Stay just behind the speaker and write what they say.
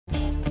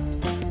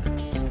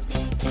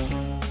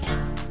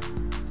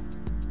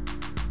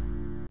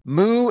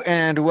Moo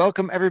and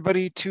welcome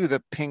everybody to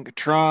the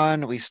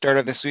Pinktron. We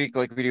started this week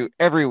like we do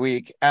every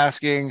week,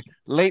 asking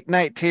late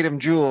night Tatum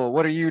Jewel,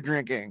 what are you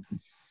drinking?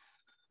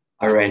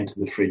 I ran to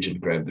the fridge and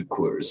grabbed the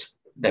Coors.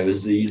 That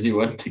was the easy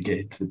one to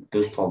get at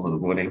this time of the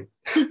morning.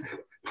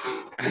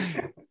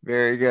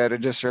 Very good.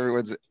 And just for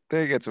everyone's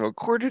thing, it's about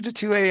quarter to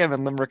 2 a.m.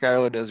 in Limerick,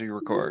 Ireland as we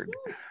record.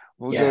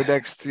 We'll go Yeah.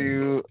 next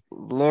to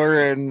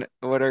Lauren.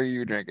 What are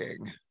you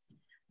drinking?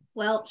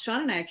 Well,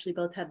 Sean and I actually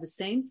both had the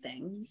same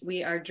thing.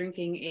 We are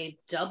drinking a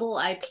double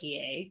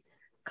IPA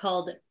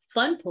called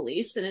Fun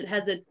Police, and it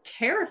has a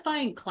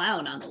terrifying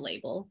clown on the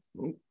label.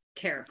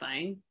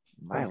 Terrifying.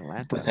 My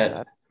With,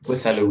 Lanta.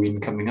 with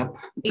Halloween coming up.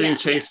 Being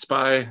chased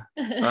by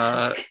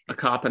a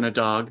cop and a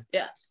dog.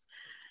 Yeah.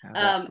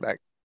 That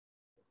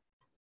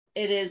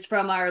It is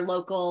from our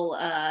local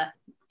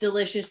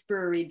delicious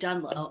brewery,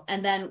 Dunlow.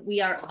 And then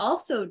we are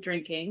also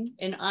drinking,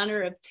 in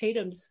honor of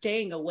Tatum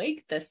staying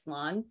awake this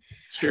long,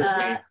 Cheers,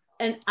 mate.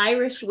 an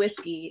Irish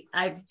whiskey.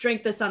 I've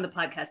drank this on the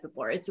podcast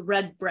before. It's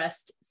Red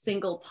Breast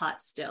single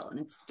pot still, and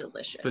it's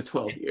delicious. The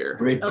 12-year.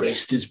 Red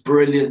Breast is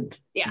brilliant.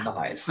 Yeah.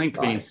 Nice.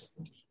 Thank me. nice.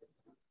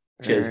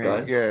 Cheers, Very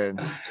guys. Good.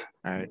 All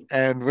right.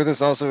 And with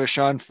us also is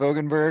Sean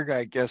Fogenberg.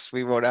 I guess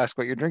we won't ask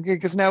what you're drinking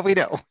because now we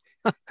know.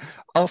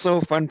 Also,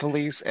 Fun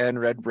Police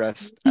and Red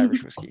Breast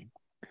Irish whiskey.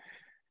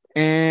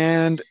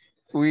 And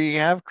we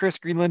have Chris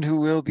Greenland who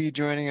will be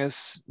joining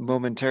us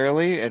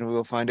momentarily, and we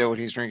will find out what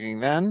he's drinking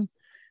then.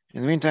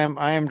 In the meantime,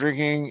 I am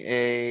drinking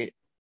a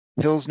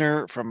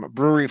Pilsner from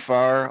Brewery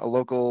Far, a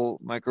local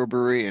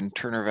microbrewery in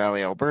Turner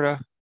Valley, Alberta.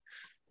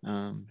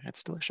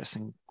 It's delicious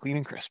and clean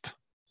and crisp.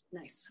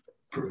 Nice.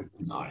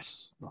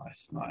 Nice.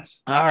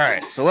 All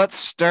right, so let's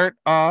start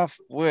off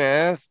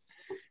with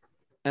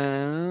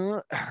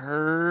Herd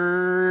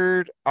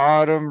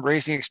Autumn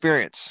Racing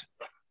Experience.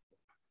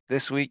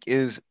 This week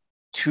is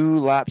 2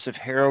 laps of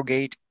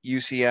Harrogate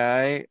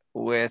UCI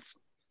with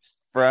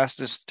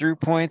fastest through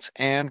points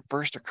and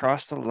first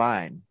across the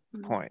line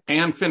points.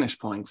 And finish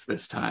points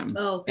this time.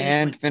 Oh,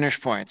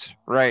 Finish points.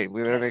 Right.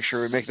 We gotta make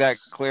sure we make that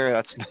clear.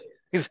 That's not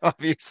as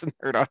obvious in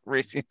Herd Autumn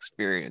Racing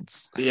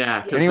Experience.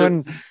 Yeah, because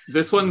Anyone?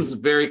 this one's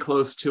very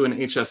close to an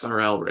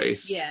HSRL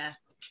race. Yeah.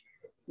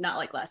 Not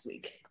like last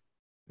week.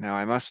 Now,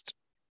 I must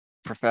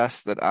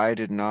profess that I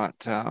did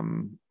not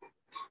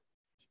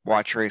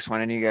watch race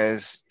one. Any of you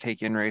guys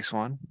take in race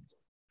one?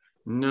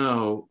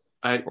 No.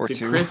 Or did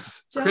two.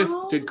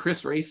 Did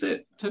Chris race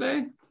it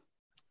today?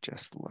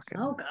 Just looking.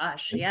 Oh,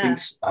 gosh. I Yeah.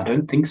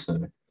 don't think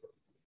so.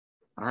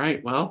 All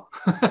right, well.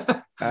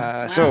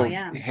 So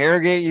yeah.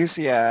 Harrogate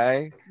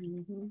UCI,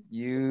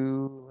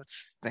 Mhm.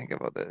 let's think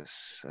about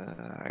this.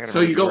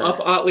 So you go up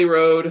Otley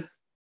Road,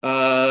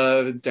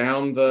 down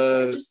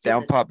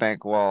down Pot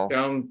Bank Wall.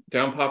 down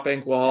Pop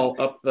Bank Wall,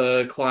 up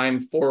the climb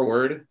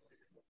forward.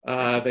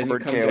 Then you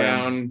forward come KOM.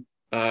 down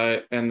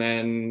and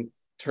then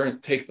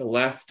take the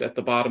left at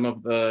the bottom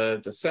of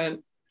the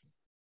descent.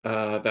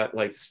 That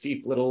like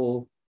steep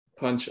little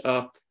punch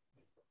up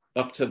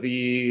to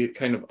the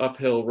kind of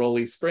uphill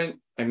rolly sprint.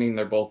 I mean,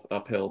 they're both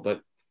uphill,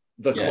 but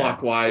the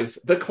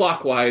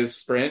clockwise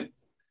sprint,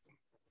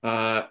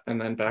 and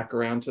then back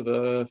around to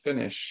the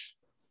finish.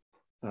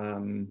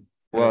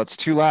 Well, it's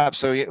 2 laps,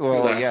 so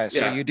yeah. So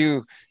yeah. you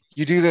do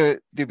the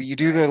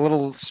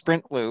little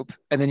sprint loop,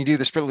 and then you do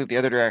the sprint loop the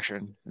other direction,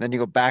 and then you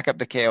go back up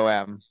to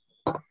KOM.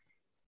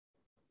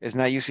 Isn't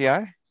that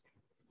UCI?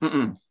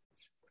 Mm-mm.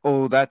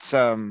 Oh, that's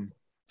The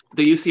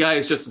UCI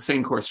is just the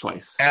same course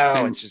twice.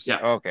 it's just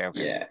yeah. okay.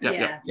 Yeah.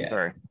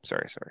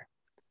 Sorry.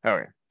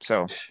 Okay,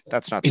 so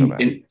that's not so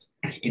bad.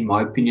 In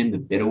my opinion, the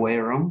better way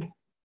around. I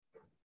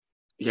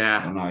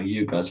Yeah. don't know how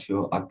you guys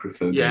feel. I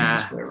prefer going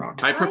this way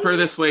around. I prefer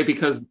this way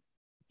because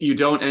you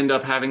don't end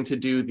up having to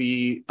do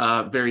the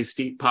very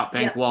steep Pot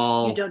Bank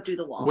wall. You don't do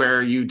the wall.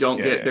 Where you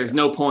don't there's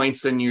no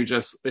points and you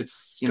just, it's,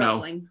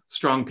 Struggling.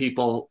 Strong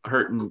people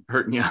hurting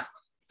you.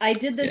 I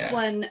did this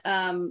one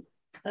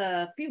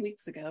a few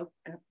weeks ago.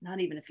 Not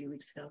even a few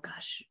weeks ago.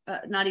 Gosh,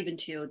 not even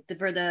 2.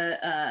 For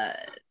the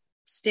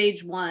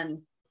stage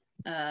 1,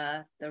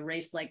 the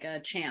race like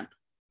a champ,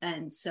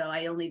 and so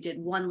I only did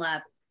 1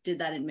 lap. Did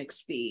that in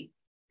mixed B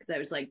because I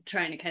was like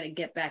trying to kind of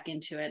get back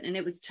into it, and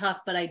it was tough.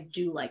 But I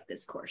do like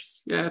this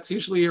course. Yeah, it's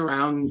usually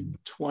around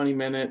 20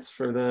 minutes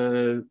for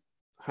the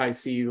high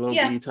C, low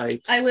B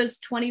types. I was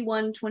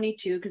 21,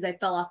 22 because I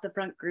fell off the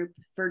front group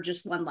for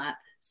just 1 lap.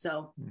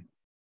 So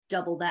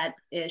double that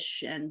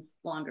ish and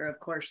longer, of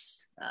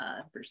course,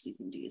 for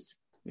season Ds.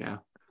 Yeah.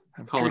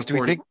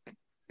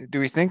 Do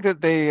we think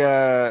that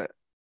they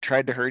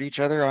tried to hurt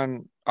each other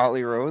on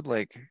Otley Road,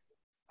 like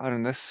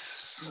on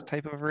this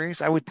type of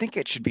race? I would think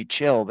it should be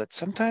chill, but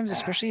sometimes,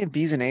 especially in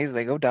B's and A's,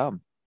 they go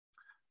dumb.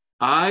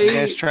 Some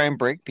guys try and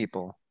break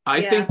people.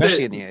 I think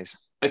especially in the A's.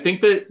 I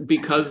think that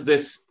because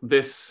this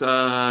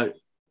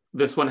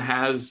one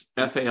has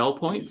FAL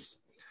points.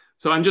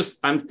 So I'm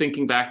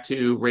thinking back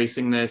to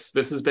racing this.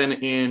 This has been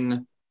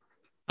in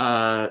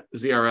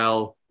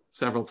ZRL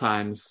several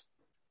times.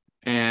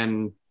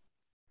 And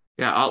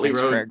yeah, Otley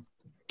Road Craig.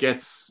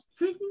 gets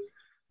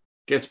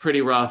pretty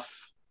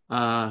rough.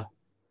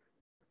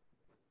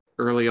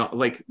 early on,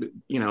 like,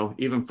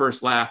 even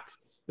first lap,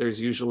 there's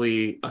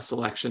usually a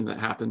selection that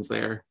happens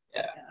there.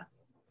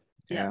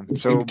 Yeah.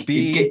 So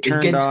B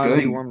turned gets on, going.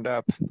 B warmed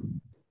up.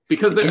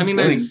 Because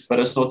there's but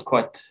it's not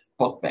quite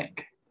hot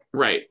bank.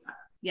 Right.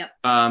 Yep.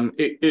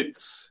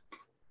 It's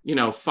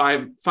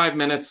 5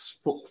 minutes,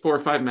 4 or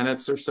 5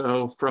 minutes or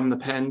so from the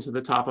pen to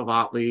the top of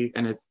Otley,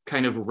 and it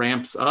kind of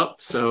ramps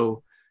up.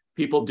 So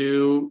people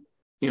do,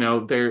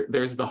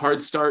 there's the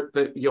hard start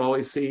that you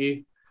always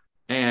see,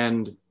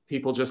 and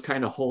people just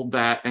kind of hold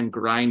that and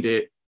grind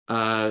it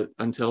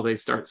until they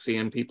start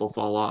seeing people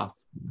fall off.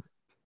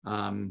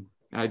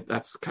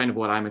 That's kind of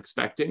what I'm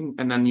expecting.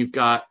 And then you've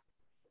got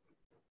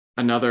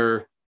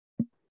another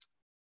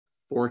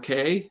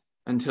 4K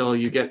until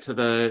you get to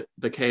the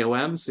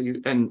KOM.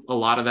 And a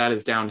lot of that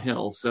is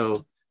downhill.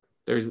 So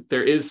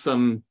there is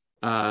some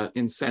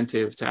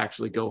incentive to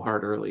actually go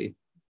hard early.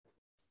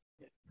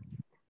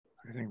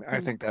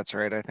 I think that's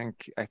right. I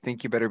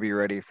think you better be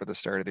ready for the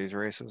start of these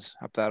races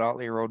up that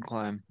Otley Road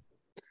climb.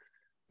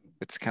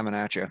 It's coming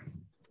at you.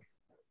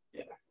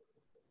 Yeah.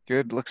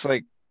 Good. Looks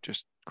like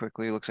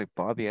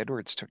Bobby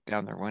Edwards took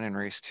down their win in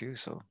race 2.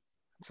 So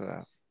it's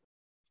a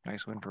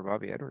nice win for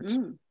Bobby Edwards.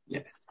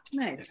 Yeah.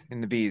 Nice.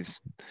 In the Bs.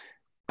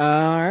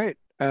 All right.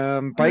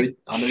 Bike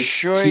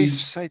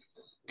choice.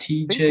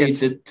 TJ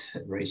did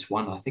race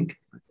 1, I think.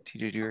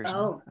 TJ did race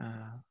 1.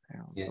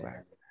 Yeah. Go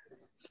back.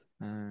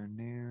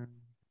 New.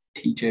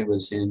 TJ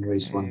was in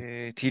race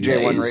 1.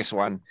 TJ won race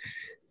 1.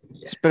 Yeah.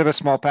 It's a bit of a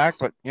small pack,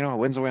 but a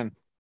win's a win.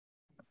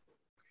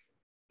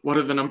 What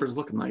are the numbers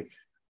looking like?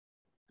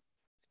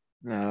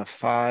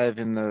 5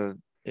 in the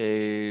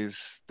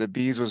A's. The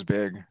B's was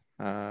big.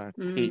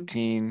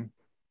 18,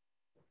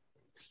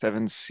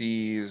 7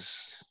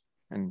 C's,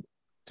 and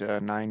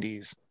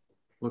 90s.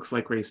 Looks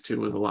like race 2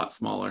 was a lot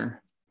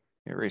smaller.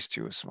 Yeah, race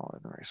 2 was smaller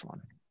than race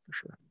 1 for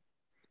sure.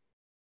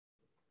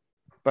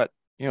 But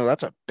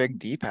that's a big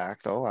D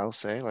pack, though. I'll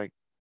say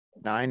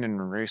 9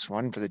 in race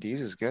 1 for the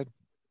D's is good.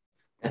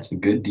 That's a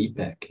good D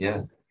pack,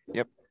 yeah.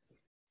 Yep.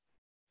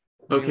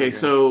 Okay, really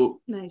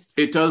so nice.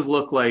 It does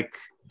look like,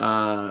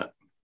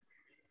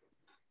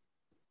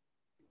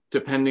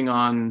 depending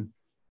on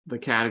the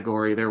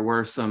category, there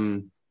were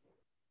some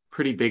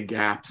pretty big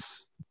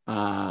gaps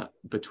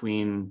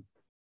between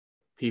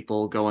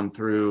people going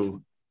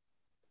through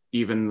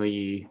even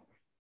the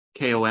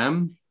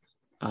KOM.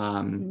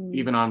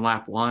 Even on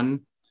lap 1,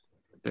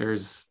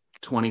 there's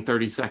 20,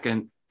 30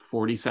 second,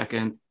 40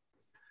 second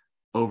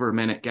over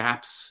minute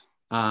gaps.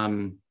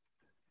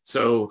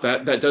 So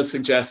that does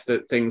suggest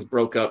that things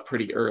broke up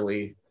pretty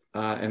early,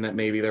 and that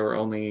maybe there were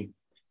only,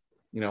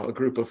 a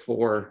group of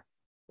 4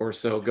 or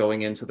so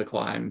going into the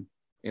climb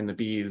in the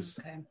Bs.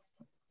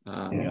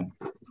 Okay.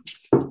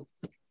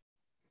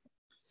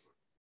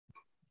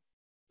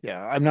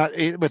 Yeah, I'm not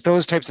with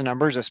those types of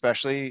numbers,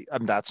 especially.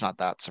 That's not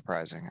that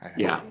surprising. I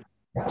think. Yeah,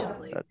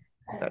 Totally.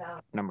 That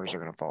numbers are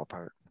going to fall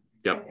apart.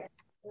 Yep.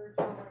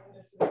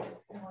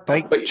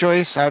 Bike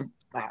choice. I'd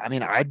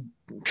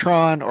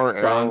Tron or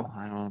Arrow. Tron.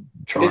 I don't.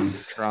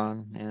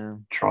 Tron. Yeah.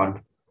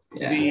 Tron.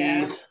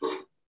 Yeah.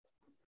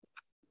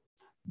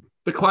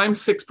 The climb's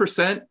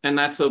 6%, and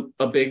that's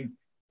a big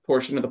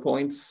portion of the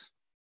points.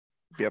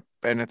 Yep,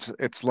 and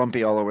it's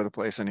lumpy all over the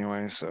place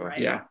anyway. So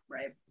right.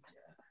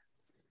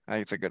 I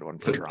think it's a good one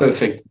for Tron.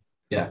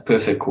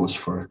 Perfect course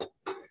for it.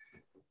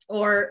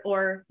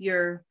 Or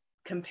your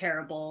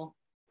comparable,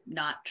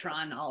 not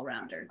Tron all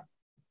rounder.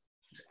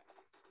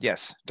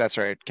 Yes, that's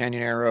right.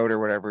 Canyoneer Road or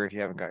whatever. If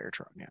you haven't got your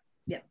Tron yet.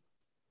 Yep.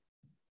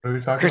 What are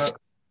we talking about?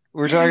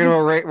 We're talking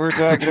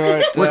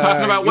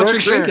about what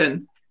Yorkshire. you're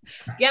drinking.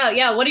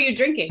 Yeah. What are you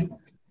drinking?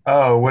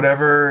 Oh,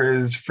 whatever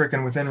is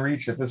freaking within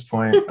reach at this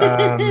point.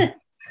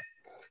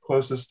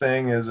 Closest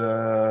thing is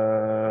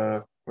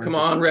come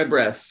on,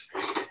 Redbreast.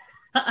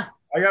 I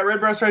got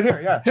Redbreast right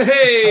here. Yeah.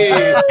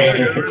 Hey.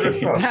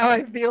 Now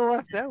I feel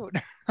left out.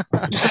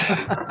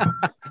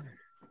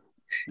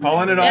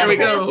 Calling it There on. we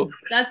go.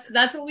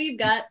 That's what we've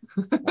got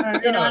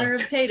in honor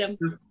of Taitem.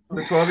 The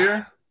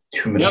 12-year.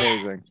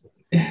 Amazing.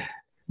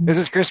 This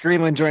is Chris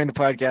Greenland joining the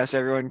podcast,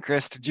 everyone.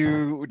 Chris, did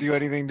you do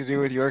anything to do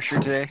with Yorkshire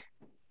today?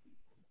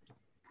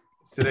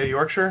 Today,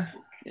 Yorkshire?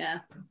 Yeah.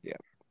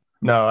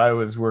 No, I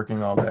was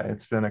working all day.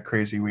 It's been a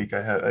crazy week.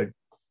 Maybe Gross.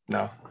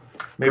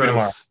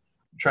 tomorrow.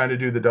 I'm trying to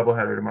do the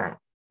doubleheader tomorrow.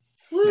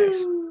 Woo.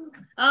 Nice.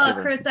 Oh,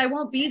 Chris, I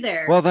won't be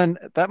there. Well, then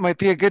that might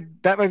be a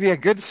good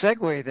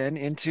segue then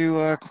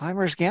into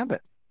Climber's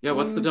Gambit. Yeah,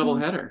 what's the double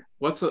header?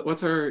 What's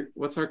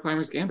our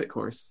Climbers Gambit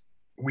course?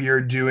 We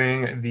are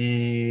doing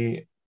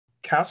the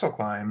castle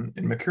climb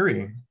in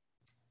McCurry,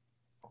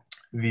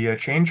 the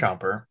chain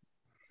chomper,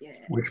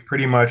 which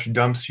pretty much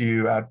dumps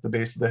you at the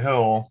base of the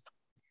hill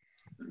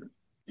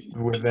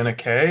within a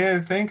K, I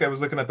think. I was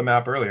looking at the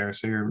map earlier,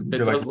 so you're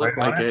does look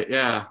like it.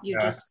 Yeah. You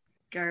just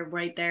go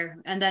right there,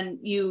 and then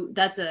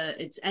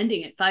it's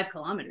ending at 5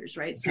 kilometers,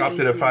 right? So dropped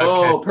it at 5K.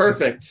 Oh,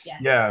 perfect.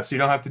 Yeah, so you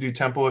don't have to do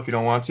temple if you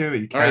don't want to, but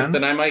you can. All right,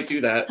 then I might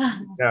do that.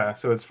 Yeah,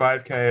 so it's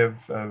 5K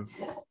of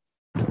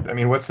I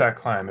mean, what's that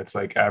climb? It's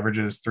like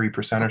averages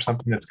 3% or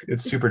something.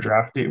 It's super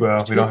drafty.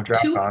 Well, we don't have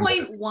draft on.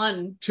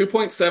 2.1.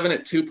 2.7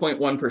 at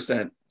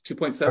 2.1%.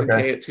 2.7K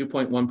Okay. at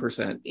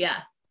 2.1%. Yeah.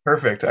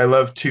 Perfect. I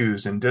love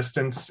twos in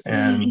distance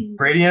and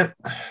gradient,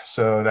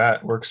 so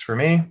that works for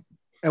me.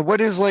 And what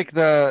is like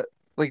the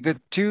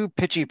two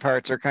pitchy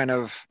parts are kind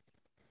of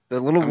the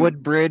little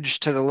wood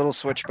bridge to the little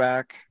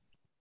switchback,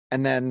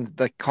 and then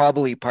the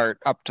cobbly part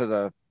up to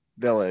the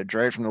village,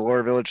 right? From the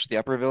lower village to the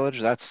upper village.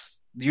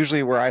 That's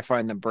usually where I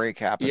find the break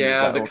happens.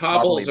 Yeah, the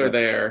cobbles are bit.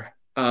 there.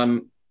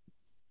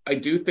 I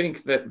do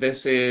think that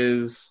this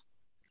is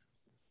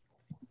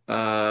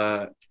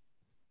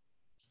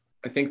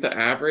I think the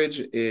average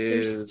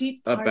is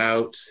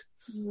about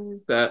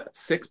that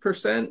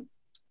 6%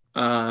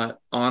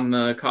 on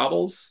the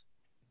cobbles.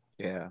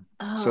 Yeah.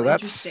 Oh, so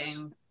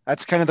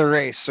that's kind of the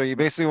race. So you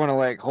basically want to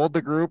like hold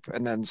the group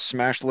and then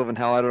smash the living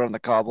hell out of it on the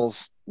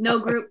cobbles. No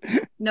group,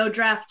 no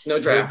draft. No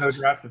draft. No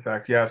draft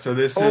effect. Yeah. So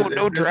this is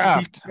no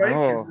draft.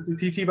 Is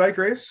this a TT bike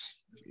race?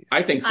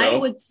 I think so. I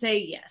would say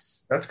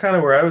yes. That's kind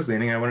of where I was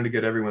leaning. I wanted to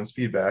get everyone's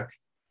feedback.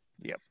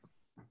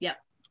 Yep.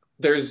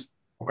 There's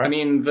I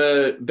mean,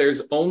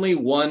 there's only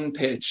one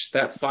pitch.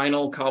 That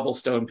final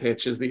cobblestone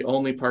pitch is the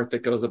only part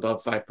that goes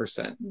above 5%.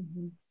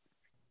 Mm-hmm.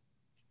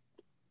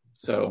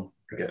 So,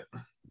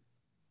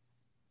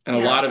 and a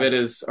lot of it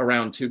is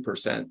around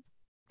 2%.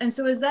 And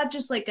so, is that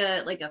just like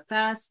a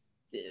fast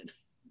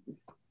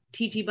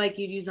TT bike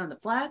you'd use on the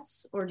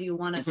flats, or do you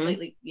want to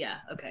slightly? Yeah,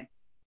 okay.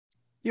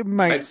 You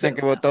might think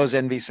about those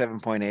NV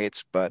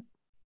 7.8s, but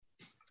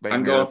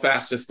I'm going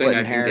fastest thing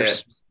I can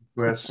get.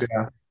 Yes,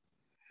 yeah.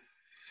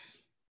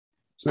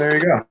 So there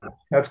you go.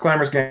 That's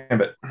Climber's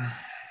Gambit.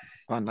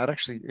 Well, not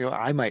actually.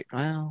 I might.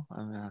 Well,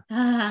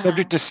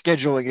 subject to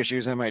scheduling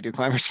issues, I might do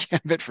Climber's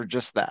Gambit for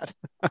just that.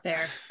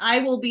 Fair.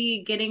 I will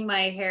be getting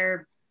my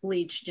hair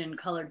bleached and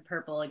colored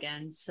purple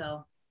again,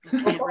 so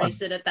I can't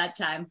race it at that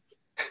time.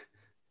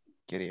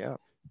 Giddy up.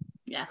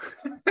 Yeah.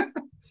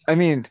 I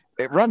mean,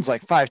 it runs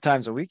like 5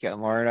 times a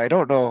weekend, Lauren. I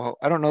don't know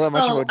that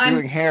much about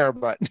doing hair,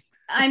 but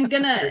I'm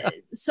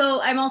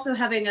also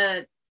having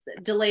a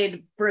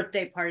delayed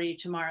birthday party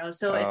tomorrow,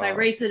 so if I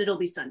race it, it'll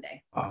be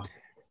Sunday. Wow.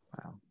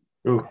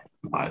 Ooh,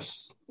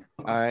 nice.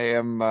 I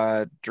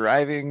am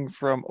driving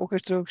from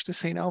Okotoks to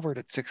St. Albert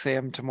at 6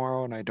 a.m.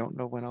 tomorrow, and I don't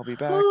know when I'll be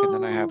back. And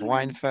then I have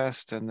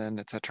Winefest, and then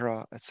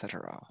etc.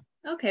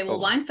 Okay, well,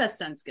 Winefest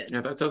sounds good.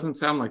 Yeah, that doesn't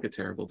sound like a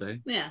terrible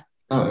day. Yeah.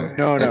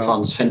 No, that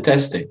sounds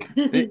fantastic.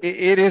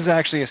 It is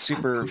actually a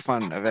super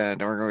fun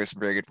event, and we're going to get some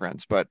very good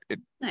friends, but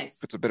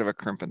it's a bit of a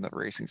crimp in the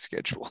racing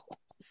schedule.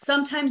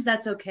 Sometimes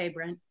that's okay,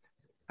 Brent.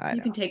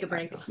 You can take a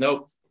break.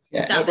 Nope.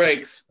 Yeah. No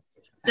breaks.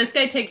 This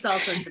guy takes all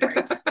sorts of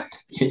breaks.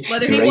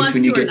 Whether he wants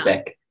to or not.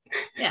 Back.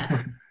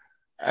 Yeah.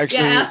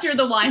 Actually, after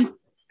the wine.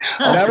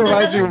 That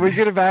reminds me, when we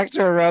get back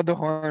to Around the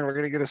Horn, we're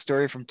going to get a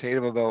story from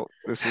Taitem about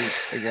this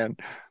week again.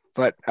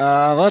 But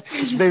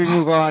let's maybe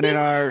move on in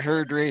our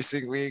herd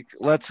racing week.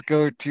 Let's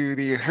go to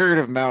the herd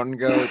of mountain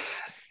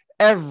goats.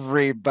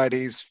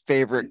 Everybody's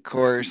favorite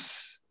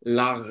course.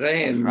 La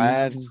Reine.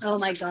 Oh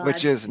my God.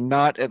 Which is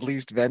not at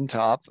least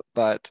Ventop,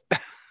 but...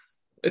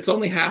 It's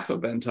only half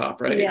of Ventop,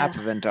 right? Yeah. Half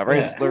of Ventop,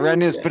 right? Yeah.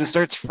 Loren is, but it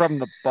starts from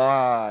the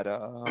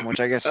bottom, which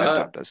I guess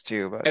Ventop does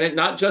too. But and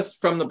not just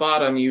from the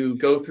bottom, you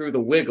go through the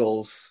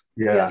wiggles,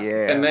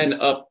 and then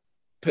up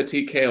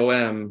Petit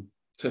KOM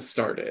to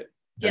start it.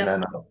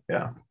 Yeah.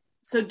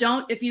 So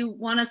if you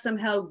want to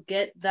somehow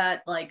get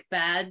that like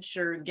badge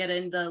or get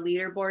in the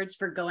leaderboards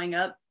for going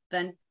up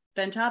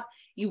Ventop,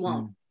 you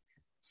won't.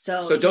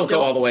 So don't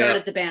go all the way start up.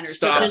 At the banner.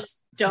 Stop. So just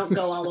don't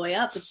go all the way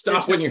up.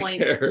 Stop when you're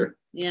there.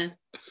 Yeah.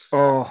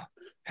 Oh.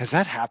 Has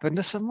that happened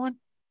to someone?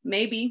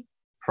 Maybe.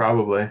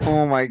 Probably.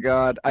 Oh my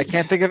God. I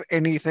can't think of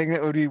anything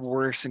that would be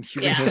worse in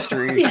human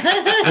history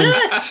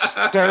than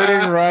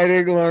starting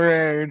riding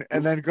Lorraine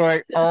and then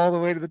going all the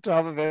way to the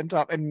top of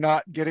Ventop and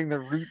not getting the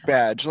route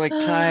badge. Like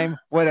time,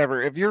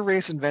 whatever. If you're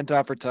racing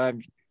Ventop for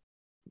time,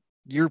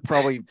 you're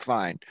probably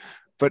fine.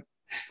 But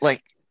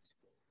like,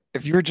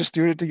 if you were just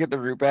doing it to get the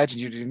route badge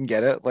and you didn't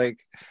get it, like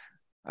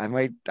I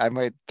might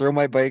throw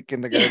my bike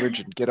in the garbage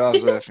and get off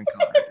Zwift and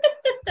call it.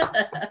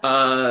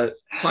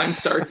 Climb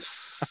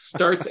starts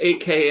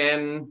 8K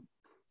in,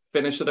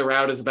 finish of the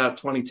route is about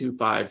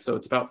 22.5, so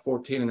it's about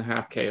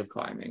 14.5K of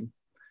climbing.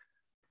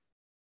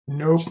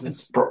 Nope.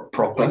 It's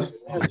proper.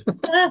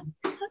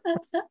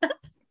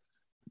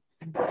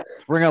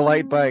 Bring a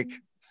light bike.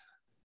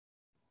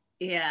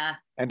 Yeah.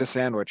 And a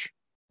sandwich.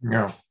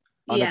 No.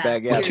 On a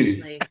baguette.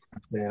 Seriously.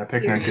 Yeah, a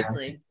picnic.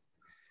 Seriously.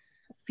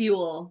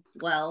 Fuel.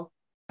 Well.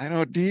 I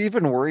don't. Do you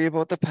even worry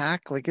about the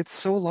pack? Like it's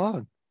so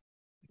long.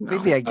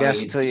 Maybe I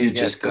guess till you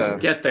just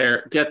get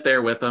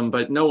there with them,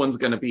 but no one's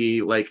going to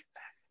be like,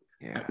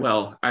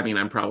 well, I mean,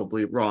 I'm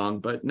probably wrong,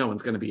 but no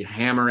one's going to be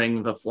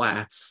hammering the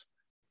flats.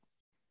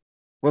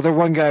 Well, the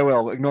one guy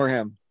will. Ignore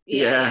him.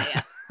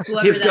 Yeah.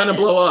 He's going to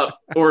blow up,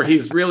 or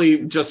he's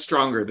really just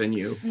stronger than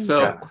you.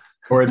 So,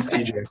 or it's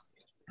TJ.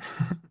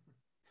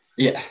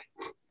 Yeah.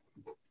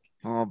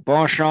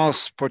 Bonne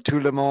chance pour tout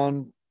le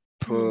monde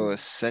pour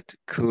cette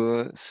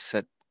course,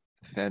 cette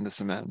fin de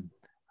semaine.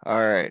 All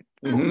right.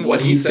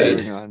 What he said.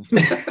 Moving on.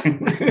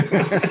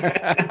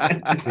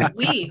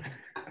 We.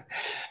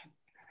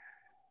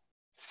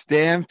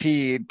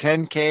 Stampede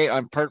 10K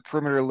on Park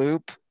Perimeter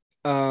Loop.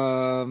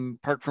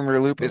 Park Perimeter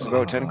Loop is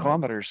about 10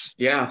 kilometers.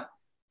 Yeah.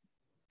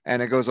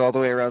 And it goes all the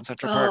way around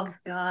Central Park. Oh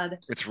God.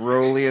 It's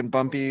rolly and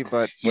bumpy,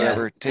 but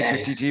whatever.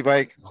 Take your TT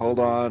bike. Hold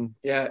on.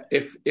 Yeah.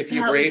 If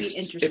you That would be raced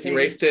interesting.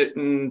 it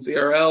in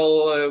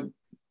ZRL,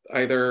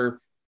 either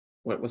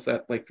what was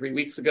that, like 3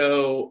 weeks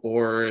ago,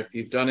 or if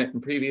you've done it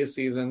in previous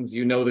seasons,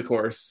 you know the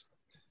course.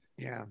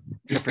 Yeah.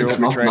 It's If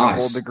not trying to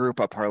nice. hold the group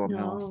up Harlem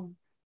Hill.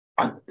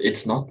 No.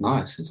 It's not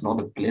nice. It's not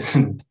a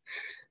pleasant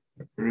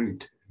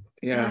route.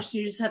 Yeah. Gosh,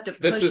 you just have to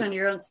This push is- on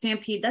your own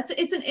stampede.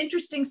 It's an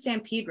interesting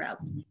stampede route.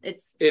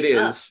 It is.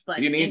 tough,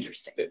 but You need-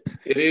 interesting.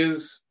 It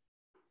is,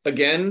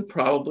 again,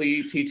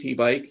 probably TT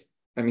bike.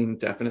 I mean,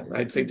 definitely.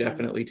 I'd say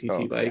definitely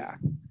TT bike. Yeah.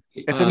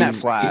 It's a net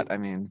flat. Hit, I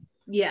mean,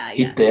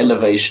 hit the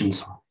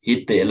elevations.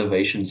 Hit the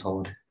elevations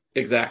hard.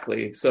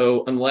 Exactly.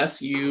 So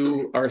unless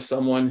you are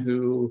someone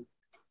who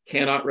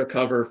cannot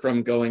recover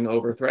from going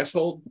over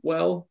threshold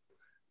well,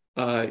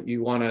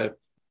 you want to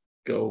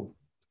go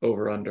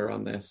over under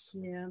on this.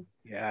 Yeah.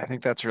 I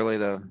think that's really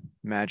the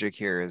magic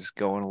here is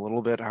going a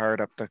little bit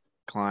hard up the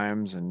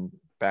climbs and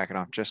backing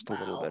off just a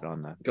little bit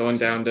on the Going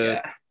down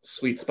to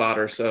sweet spot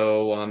or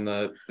so on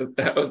the,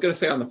 I was going to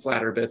say on the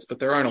flatter bits, but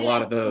there aren't a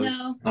lot of those.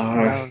 No.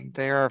 Well,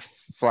 they are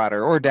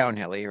flatter or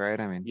downhilly, right?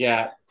 I mean,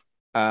 Yeah.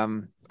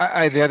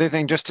 The other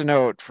thing just to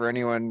note for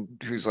anyone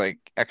who's like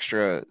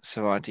extra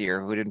savanty or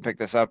who didn't pick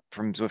this up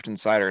from Zwift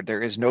Insider, there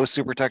is no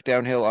super tuck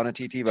downhill on a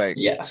TT bike.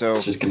 Yeah. So I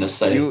was just gonna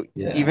say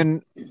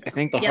even I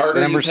think The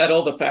harder you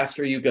pedal, the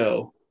faster you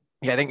go.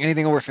 Yeah, I think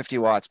anything over 50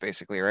 watts,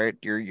 basically, right?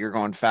 You're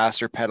going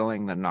faster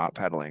pedaling than not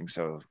pedaling.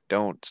 So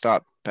don't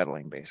stop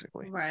pedaling,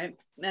 basically. Right.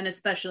 And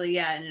especially,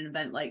 in an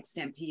event like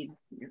Stampede,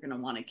 you're going to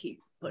want to keep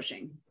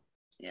pushing.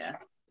 Yeah.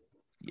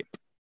 Yep.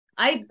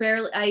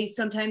 I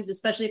sometimes,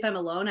 especially if I'm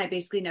alone, I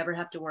basically never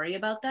have to worry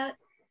about that.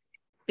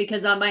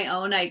 Because on my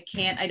own, I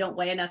don't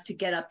weigh enough to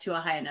get up to a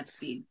high enough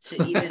speed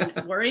to even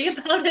worry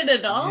about it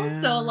at all.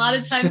 Yeah. So a lot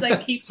of times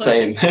I keep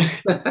pushing.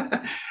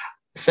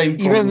 Same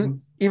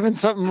problem. Even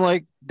something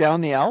like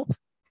down the Alp.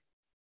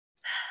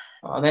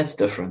 Oh, that's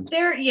different.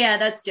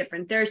 That's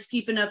different. They're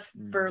steep enough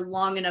for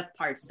long enough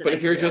parts. But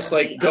if you're just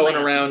like going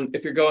around,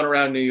 if you're going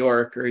around New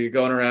York or you're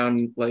going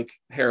around like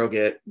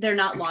Harrogate, they're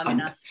not long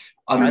enough.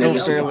 I don't really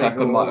necessarily stuck on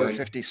go my over own.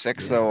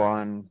 56 though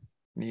on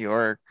New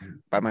York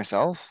by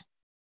myself.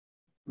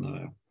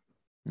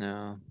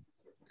 No.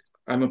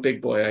 I'm a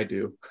big boy. I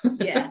do.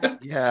 Yeah.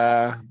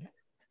 Yeah.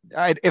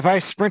 If I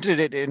sprinted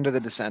it into the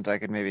descent, I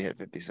could maybe hit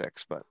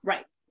 56, but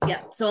Right.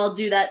 Yeah. So I'll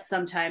do that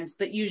sometimes,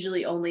 but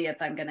usually only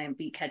if I'm going to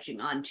be catching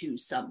on to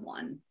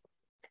someone.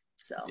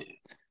 So,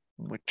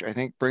 which I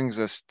think brings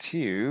us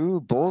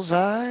to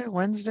Bullseye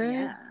Wednesday.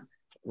 yeah.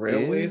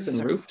 Railways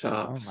and Oh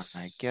rooftops.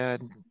 my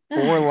God.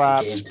 4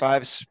 laps,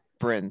 5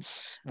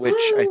 sprints, which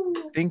I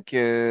think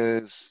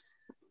is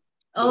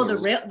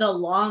the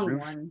long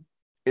roof- one.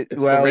 It's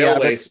the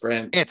railway but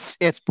sprint.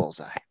 it's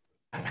Bullseye.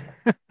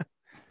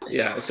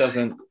 Yeah, it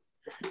doesn't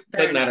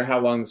matter how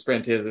long the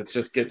sprint is. It's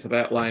just get to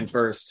that line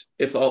first.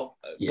 It's all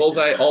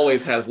Bullseye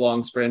always has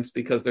long sprints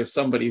because there's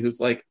somebody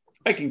who's like,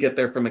 I can get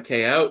there from a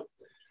K out.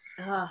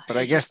 But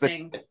I guess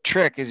the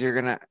trick is you're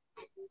gonna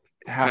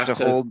have to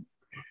hold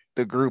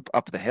the group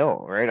up the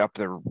hill, right? Up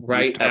the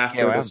right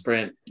after the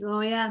sprint.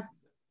 Oh yeah.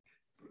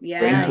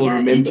 Brent will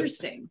remember.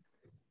 Interesting.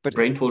 But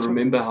Brent will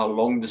remember how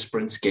long the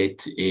sprints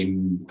get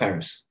in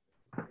Paris.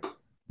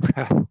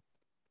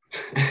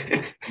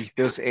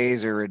 Those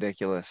A's are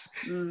ridiculous.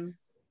 Mm.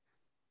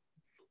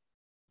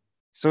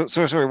 So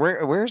sorry,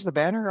 where's the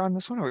banner on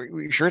this one? Are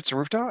you sure it's a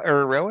rooftop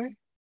or a railway?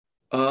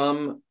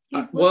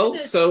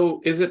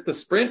 So is it the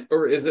sprint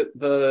or is it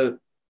the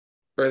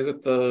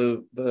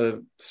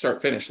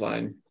start finish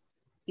line?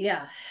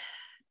 Yeah.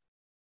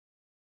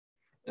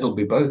 It'll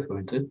be both,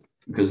 won't it?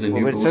 Because the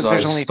new it says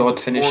there's Bullseye only start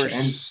finish and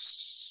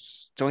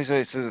it only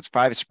says it's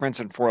 5 sprints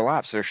and 4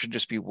 laps. There should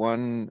just be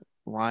one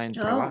line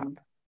per lap.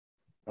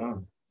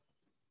 Oh.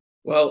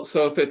 Well,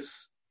 so if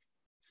it's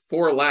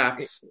 4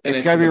 laps, and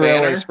it's got to be a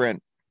railway banner,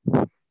 sprint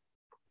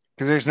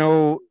because there's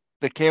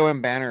the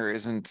KOM banner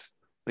isn't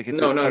like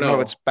it's I don't know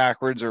if it's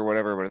backwards or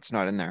whatever, but it's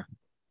not in there.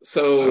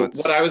 So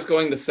what I was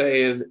going to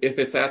say is if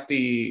it's at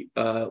the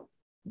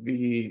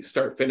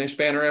start finish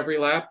banner every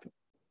lap,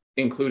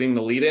 including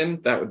the lead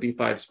in, that would be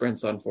 5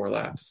 sprints on 4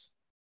 laps.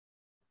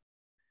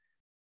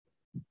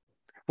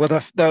 Well,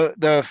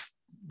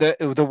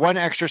 the one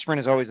extra sprint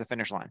is always the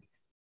finish line.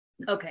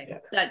 Okay, yeah.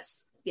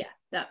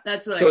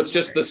 That's what. So it's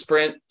just the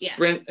sprint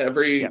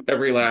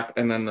every lap,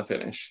 and then the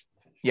finish.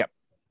 Yep.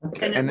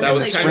 Okay. And that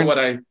was kind of what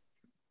I. And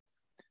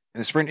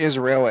the sprint is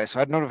a railway, so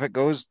I don't know if it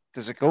goes.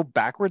 Does it go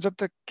backwards up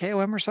the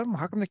KOM or something?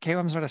 How come the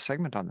KOM's not a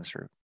segment on this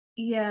route?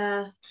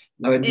 Yeah.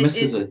 No, it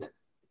misses it.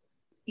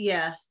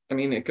 Yeah. I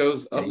mean, it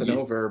goes up and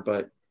over,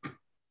 but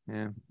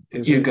yeah,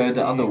 you go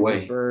the other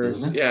way.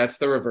 Reverse? Yeah, it's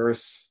the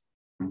reverse.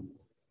 You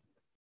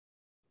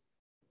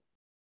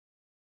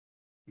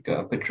go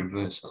up at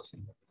reverse, I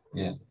think.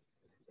 Yeah.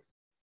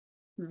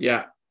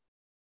 Yeah.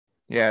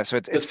 Yeah, so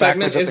The it's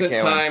segment backwards at the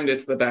isn't KOM. timed,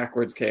 it's the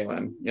backwards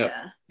KOM. Yep.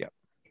 Yeah.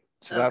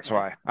 So that's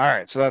why. All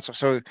right. So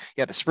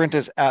the sprint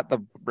is at the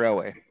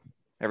railway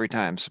every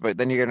time. So, but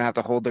then you're gonna have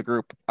to hold the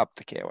group up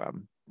the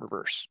KOM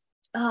reverse.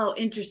 Oh,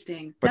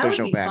 interesting. But That there's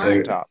would no be banner fun.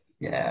 on top.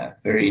 Yeah,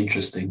 very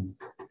interesting.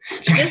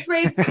 This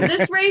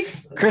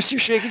race, Chris, you're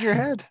shaking your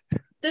head.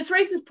 this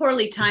race is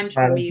poorly timed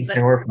for me, but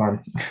or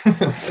fun.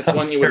 It's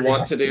one you would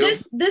want to do.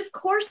 this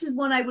course is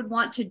one I would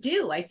want to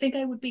do. I think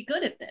I would be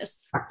good at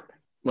this.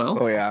 Well,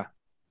 Oh yeah.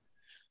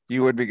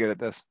 You would be good at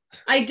this.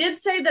 I did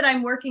say that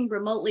I'm working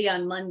remotely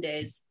on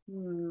Mondays.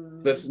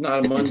 this is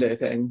not a Monday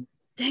thing.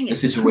 Dang it.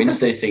 This is a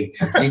Wednesday thing.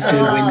 Let's do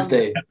it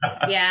Wednesday.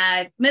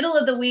 Yeah, middle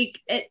of the week.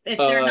 If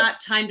they're not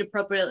timed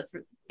appropriately,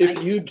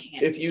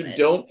 If you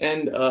don't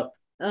end up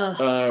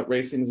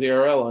racing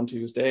ZRL on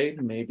Tuesday,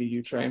 maybe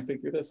you try and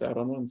figure this out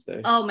on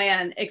Wednesday. Oh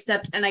man,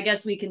 and I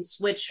guess we can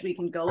switch. We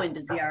can go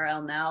into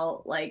ZRL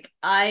now. Like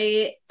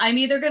I'm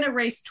either gonna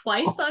race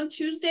twice on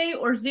Tuesday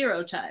or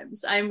 0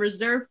 times. I'm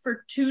reserved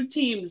for 2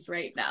 teams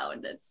right now,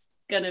 and it's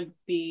gonna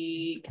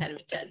be kind of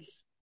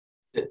intense.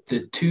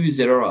 The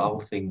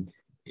 2-0 thing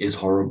is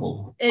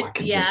horrible. I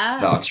can just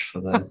vouch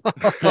for that.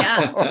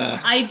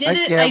 Yeah, I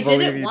did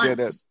it once, did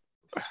it.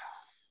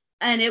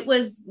 and it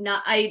was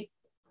not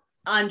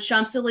on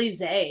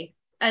Champs-Élysées.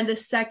 And the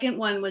second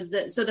one was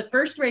so the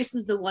first race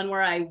was the one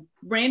where I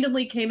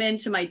randomly came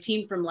into my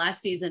team from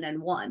last season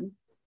and won.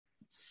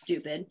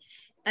 Stupid.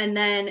 And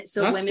then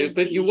not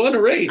stupid. You won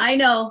a race. I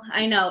know.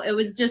 It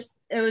was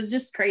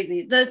just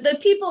crazy.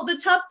 The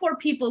top 4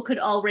 people could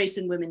all race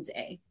in women's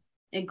A,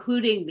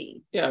 including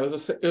me. Yeah,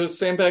 it was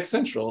Sandbag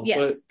Central.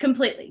 Yes,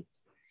 completely.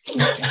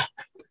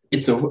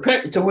 It's a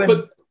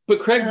win. But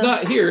Craig's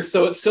not here,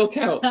 so it still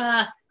counts.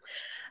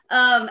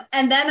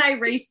 And then I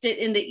raced it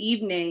in the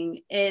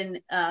evening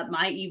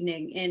my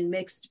evening in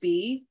mixed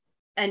B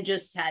and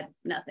just had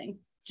nothing.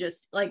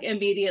 Just like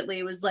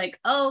immediately was like,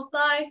 oh,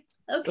 bye.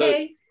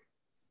 Okay.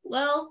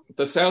 Well,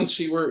 the sounds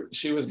she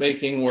was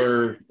making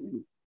were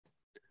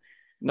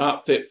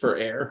not fit for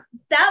air.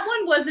 That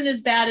one wasn't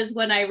as bad as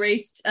when I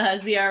raced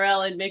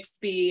ZRL in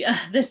mixed B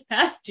this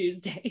past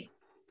Tuesday.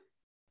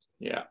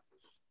 Yeah.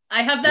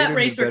 I have that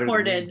race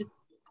recorded.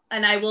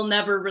 And I will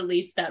never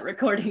release that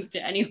recording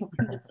to anyone.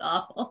 It's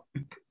awful.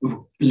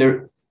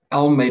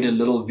 Al made a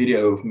little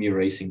video of me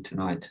racing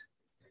tonight.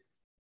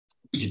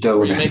 You don't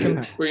want to see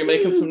it. Were you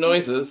making some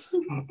noises?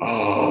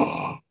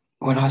 Oh,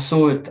 when I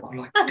saw it, I'm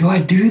like, do I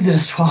do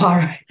this while I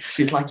race?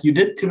 She's like, you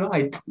did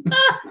tonight.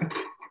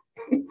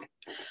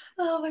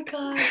 Oh my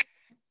God.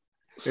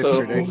 It's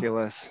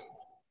ridiculous.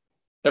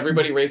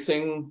 Everybody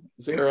racing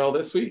ZRL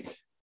this week?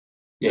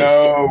 Yes.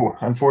 No,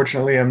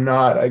 unfortunately, I'm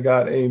not. I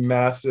got a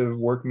massive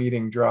work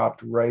meeting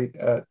dropped right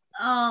at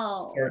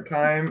start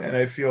time, and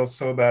I feel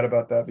so bad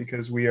about that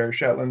because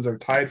Shetlands are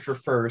tied for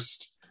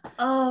first.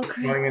 Oh,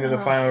 going into the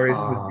final race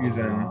of the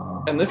season.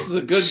 And this is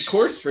a good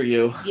course for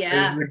you.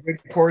 Yeah. This is a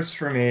good course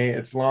for me.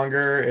 It's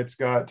longer. It's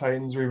got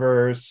Titans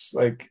reverse.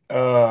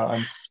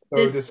 I'm so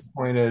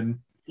disappointed.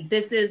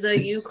 This is a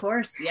U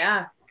course,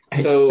 yeah.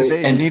 So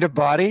they need a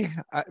body.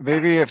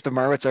 Maybe if the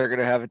Marmots are going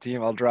to have a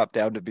team, I'll drop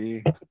down to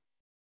B.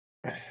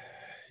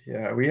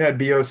 Yeah, we had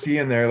BOC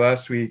in there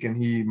last week, and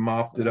he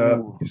mopped it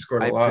up. He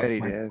scored a lot. I bet he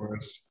did.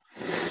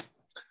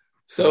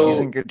 So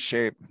he's in good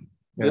shape.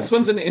 This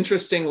one's an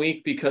interesting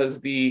week because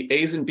the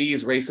A's and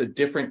B's race a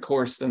different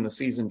course than the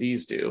C's and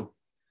D's do.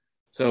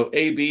 So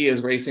AB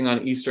is racing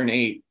on Eastern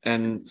 8,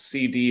 and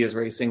CD is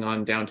racing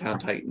on Downtown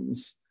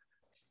Titans.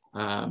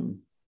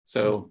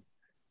 So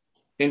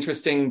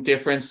interesting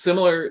difference.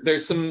 Similar.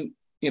 There's some,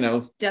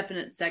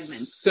 definite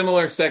segments.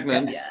 Similar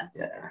segments.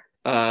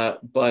 Yeah.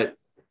 But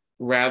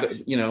rather,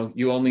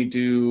 you only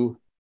do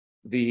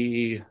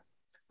the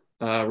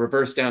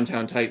reverse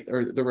Downtown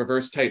or the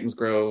reverse Titans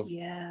Grove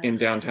in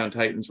Downtown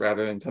Titans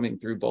rather than coming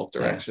through both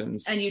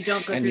directions. And you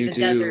don't go through the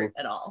desert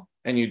at all.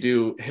 And you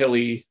do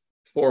hilly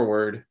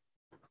forward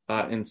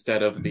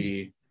instead of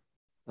the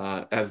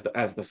as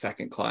the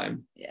second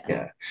climb.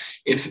 Yeah.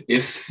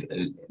 If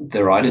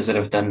the riders that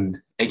have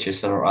done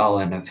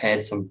HSRL and have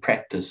had some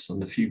practice on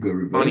the Fugo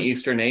reverse on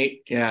Eastern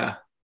 8,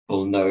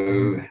 will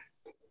know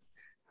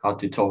how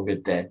to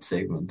target that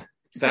segment.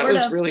 That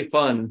was really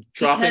fun.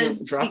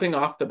 Dropping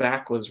off the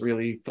back was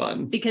really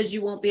fun. Because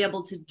you won't be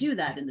able to do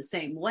that in the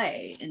same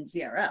way in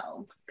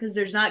ZRL. Because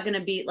there's not going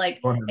to be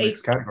like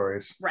 8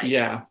 categories. Right.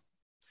 Yeah.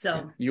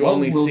 So you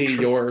only see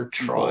your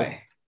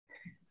try.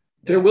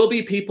 There will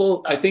be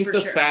people, I think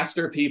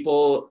faster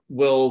people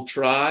will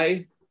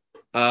try,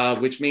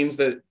 which means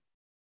that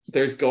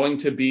there's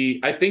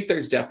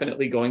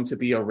definitely going to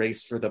be a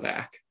race for the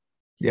back.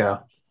 Yeah.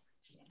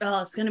 Oh,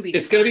 it's going to be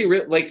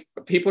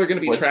people are going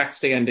to be track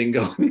standing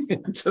going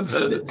into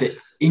the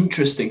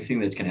interesting thing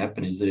that's going to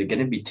happen is there are going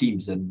to be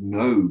teams that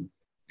know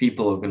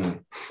people are going to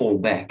fall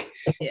back,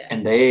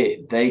 and they're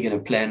going to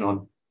plan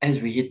on,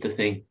 as we hit the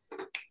thing,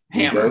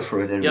 go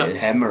for it and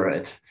hammer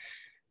it.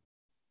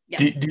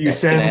 Do you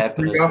send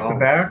 3 off the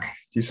back?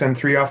 Do you send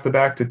 3 off the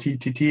back to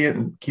TTT it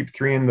and keep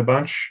 3 in the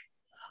bunch?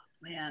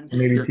 Man,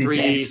 maybe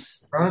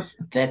TTT.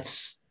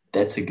 That's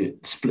that's a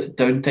good split.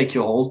 Don't take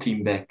your whole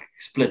team back.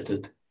 Split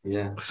it.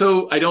 Yeah.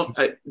 So I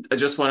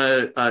just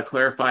want to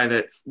clarify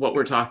that what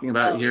we're talking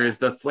about here is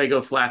the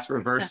Fuego Flats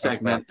reverse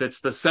segment.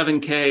 That's the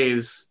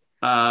 7Ks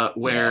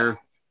where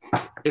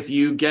if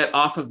you get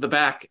off of the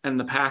back and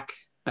the pack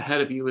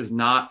ahead of you is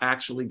not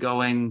actually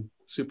going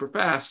super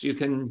fast, you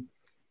can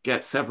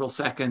get several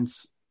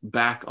seconds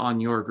back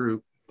on your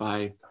group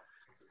by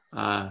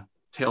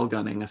tail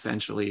gunning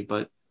essentially.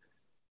 But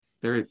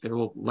there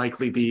will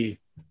likely be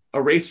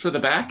a race for the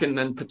back and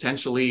then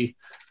potentially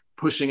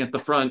pushing at the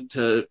front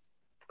to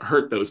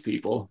hurt those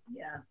people.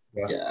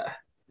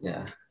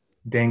 Yeah.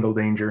 Dangle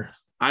danger.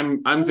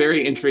 I'm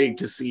very intrigued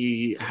to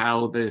see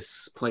how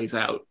this plays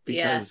out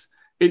because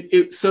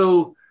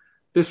so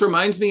this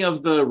reminds me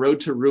of the Road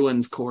to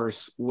Ruins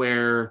course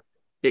where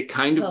it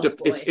kind of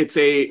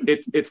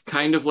it's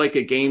kind of like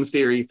a game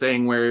theory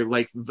thing where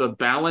like the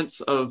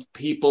balance of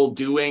people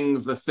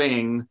doing the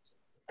thing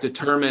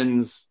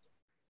determines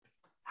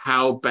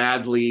how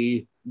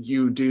badly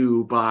you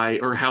do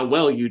or how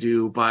well you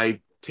do by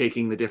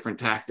taking the different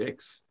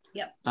tactics.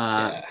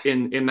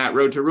 In that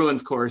Road to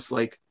Ruins course,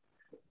 like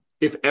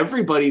if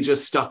everybody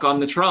just stuck on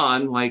the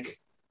Tron, like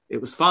it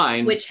was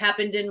fine. Which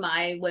happened in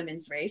my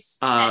women's race.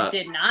 And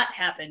did not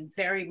happen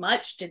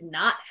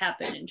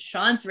in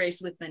Sean's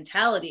race with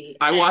Mentality.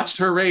 I watched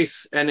her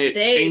race and it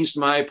changed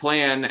my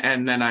plan,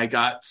 and then I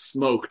got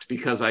smoked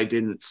because I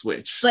didn't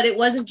switch. But it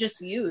wasn't just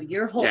you.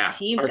 Your whole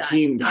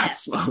team got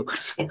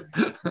smoked.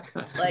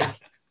 Like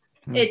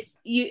it's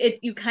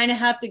you kind of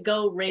have to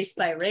go race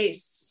by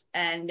race,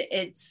 and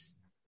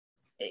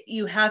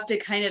you have to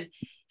kind of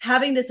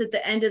having this at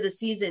the end of the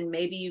season,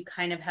 maybe you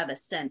kind of have a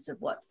sense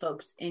of what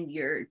folks in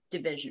your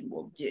division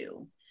will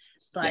do.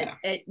 But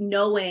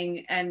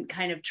knowing and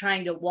kind of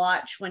trying to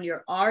watch when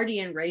you're already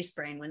in race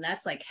brain, when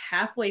that's like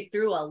halfway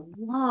through a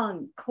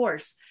long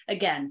course,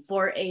 again,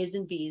 for A's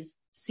and B's,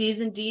 C's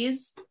and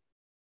D's,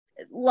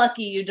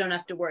 lucky you don't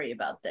have to worry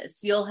about this.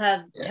 You'll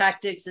have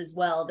tactics as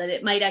well, that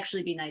it might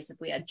actually be nice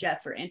if we had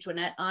Jeff or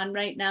Antoinette on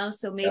right now.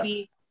 So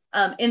maybe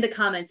in the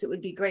comments, it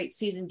would be great,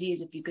 C's and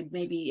D's, if you could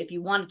maybe, if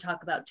you want to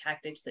talk about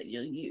tactics that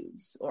you'll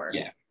use, or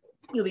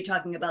you'll be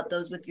talking about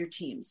those with your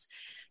teams.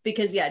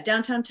 Because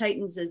Downtown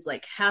Titans is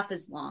like half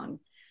as long,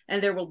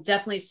 and there will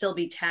definitely still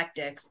be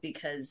tactics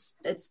because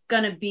it's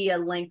going to be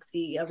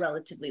a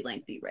relatively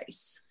lengthy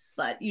race,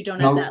 but you don't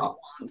have that long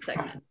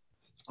segment.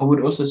 I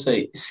would also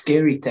say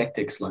scary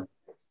tactics like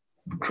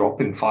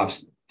dropping 4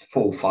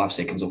 or 5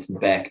 seconds off the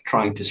back,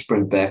 trying to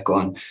sprint back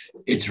on.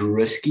 It's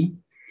risky.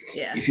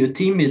 Yeah. If your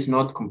team is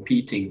not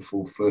competing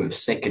for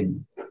first,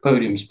 second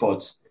podium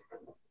spots,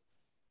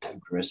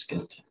 don't risk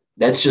it.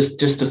 That's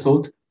just a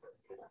thought.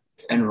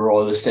 And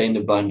rather stay in the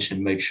bunch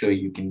and make sure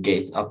you can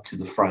get up to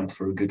the front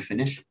for a good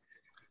finish.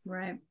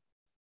 Right.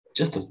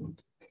 Just a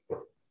thought.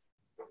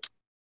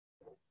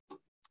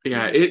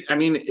 Yeah,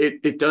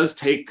 it does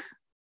take.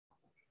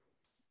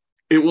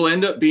 It will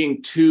end up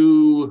being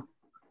 2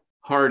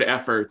 hard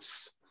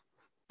efforts,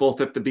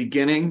 both at the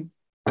beginning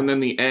and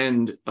then the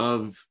end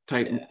of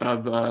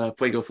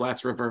Fuego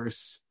Flats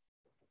reverse,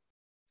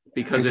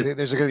 because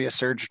there's going to be a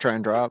surge to try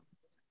and drop.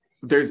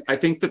 I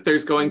think that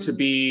there's going to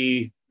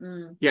be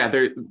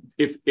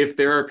if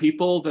there are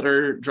people that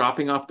are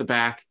dropping off the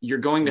back, you're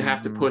going to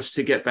have to push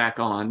to get back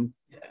on,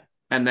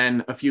 and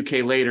then a few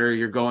K later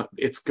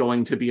it's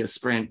going to be a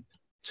sprint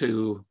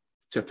to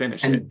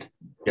finish it.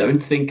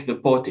 Don't think the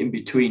part in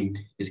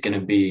between is going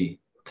to be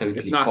totally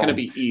it's not going to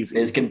be easy.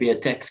 There's going to be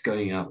attacks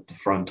going out the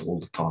front all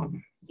the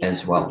time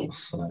as well.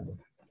 So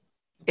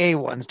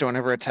A1s don't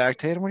ever attack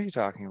Taitem. What are you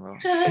talking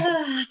about?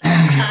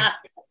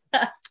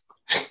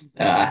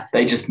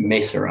 They just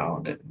mess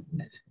around and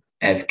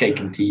have cake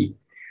and tea.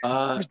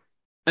 And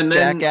then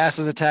Jackass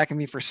is attacking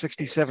me for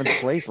 67th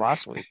place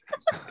last week.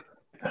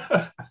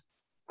 That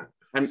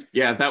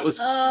was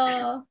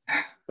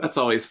that's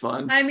always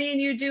fun. I mean,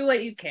 you do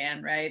what you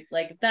can, right?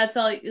 Like that's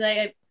all.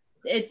 Like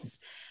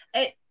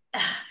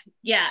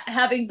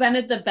having been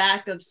at the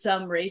back of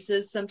some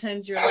races,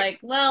 sometimes you're like,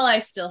 well,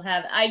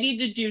 I need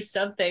to do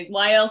something.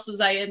 Why else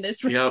was I in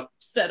this race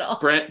at all?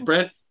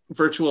 Brent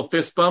virtual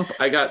fist bump.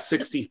 I got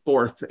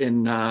 64th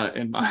in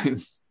mine.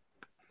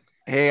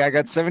 Hey, I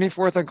got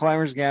 74th on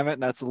Climber's Gamut,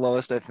 and that's the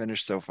lowest I've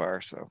finished so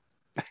far. So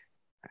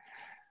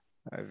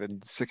I've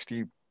been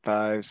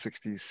 65,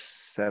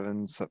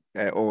 67.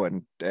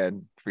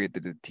 And forget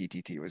that the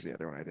TTT was the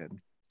other one I did.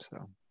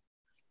 So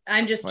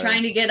I'm just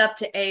trying to get up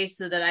to A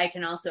so that I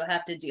can also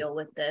have to deal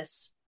with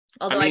this.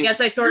 Although I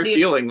guess I sort of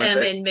am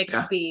in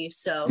mixed B.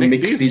 So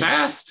mixed B is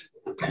fast.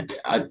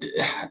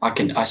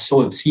 I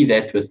see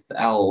that with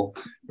Al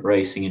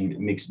racing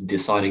and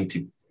deciding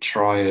to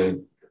try a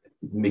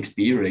mixed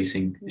B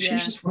racing. She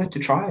just wanted to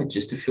try it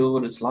just to feel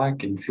what it's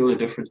like and feel the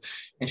difference.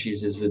 And she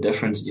says the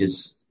difference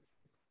is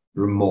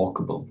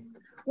remarkable.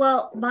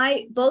 Well,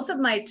 both of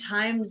my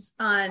times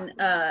on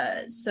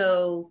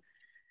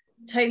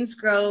Titans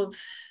Grove,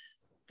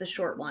 the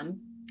short one,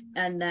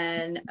 and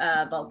then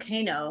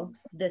Volcano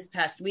this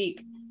past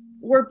week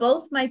were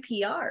both my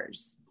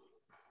PRs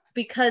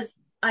because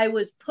I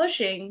was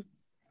pushing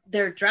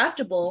their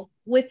draftable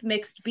with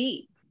mixed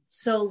B.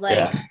 So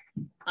they're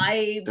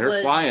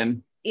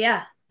flying.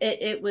 Yeah,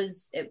 it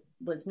was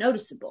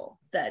noticeable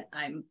that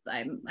I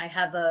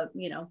have a,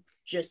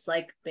 just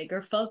like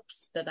bigger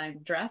folks that I'm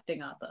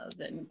drafting off of,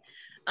 and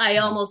I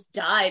almost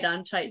died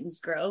on Titans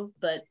Grove,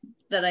 but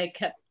that I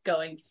kept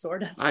going,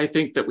 sort of. I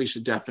think that we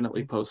should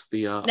definitely post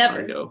the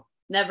audio.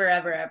 Never,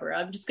 ever, ever.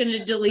 I'm just going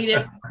to delete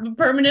it,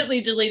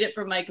 permanently delete it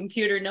from my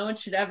computer. No one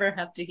should ever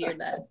have to hear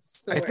that.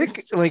 I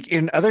think, like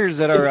in other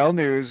ZRL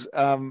news,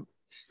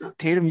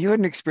 Taitem, you had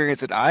an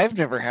experience that I've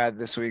never had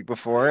this week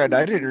before, and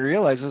I didn't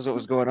realize this was what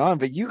was going on,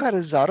 but you got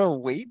a Zada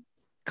weight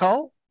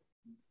call?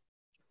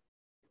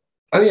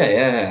 Oh,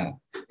 yeah.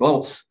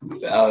 Well,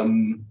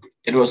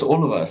 it was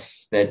all of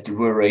us that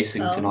were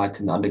racing tonight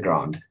in the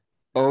underground.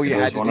 Oh, you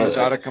had to do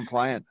Zada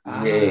compliant.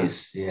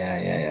 Yes,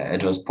 yeah.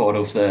 It was part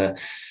of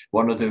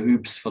one of the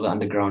hoops for the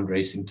underground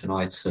racing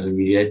tonight. So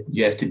you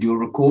have to do a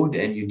record,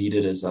 and you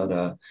needed a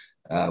Zada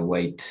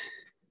weight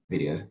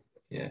video.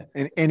 Yeah.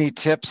 And any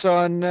tips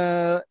on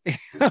doing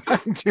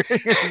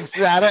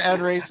Zada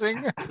and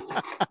racing?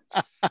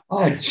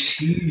 Oh,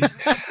 jeez.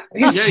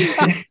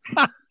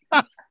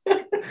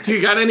 Do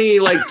you got any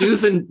like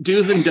do's and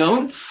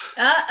don'ts?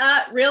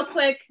 Real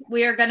quick,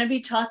 we are going to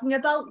be talking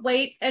about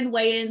weight and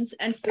weigh-ins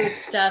and food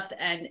stuff,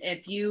 and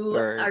if you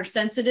are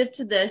sensitive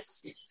to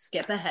this,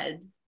 skip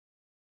ahead.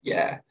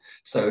 Yeah.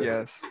 So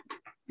yes.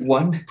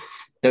 One,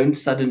 don't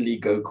suddenly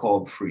go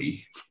carb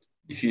free.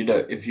 If you're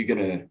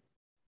gonna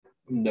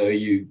know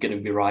you're gonna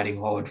be riding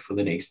hard for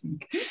the next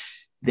week,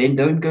 then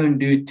don't go and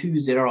do 2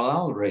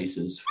 ZRL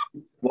races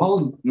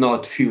while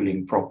not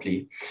fueling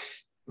properly.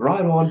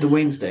 Ride hard the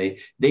Wednesday,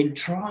 then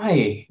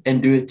try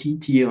and do a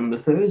TT on the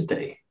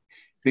Thursday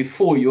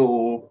before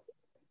your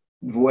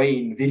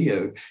weigh-in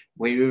video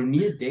where you're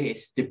near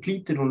death,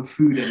 depleted on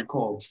food and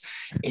carbs.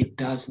 It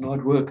does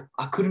not work.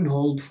 I couldn't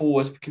hold 4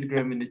 watts per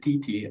kilogram in the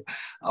TT.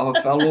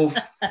 I fell off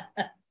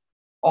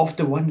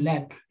after one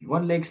lap,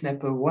 one leg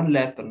snapper, one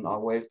lap, and I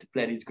waved to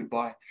Platties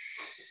goodbye.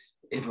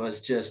 It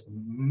was just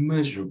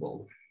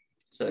miserable.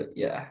 So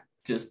yeah,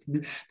 just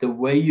the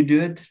way you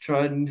do it,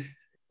 try and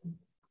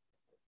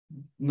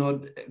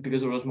not,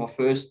 because it was my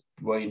first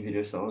weigh-in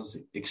video, so I was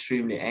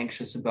extremely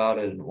anxious about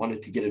it and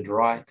wanted to get it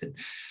right. And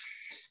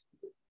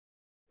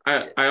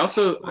I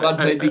also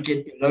maybe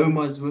get below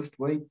my Zwift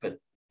weight, but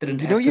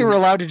didn't. You know, you're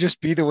allowed to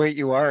just be the weight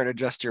you are and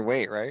adjust your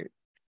weight, right?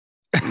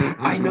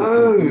 I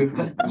know,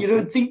 but you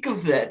don't think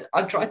of that.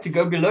 I tried to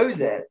go below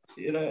that.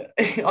 I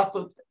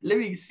thought, let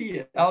me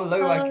see how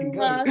low I can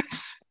go.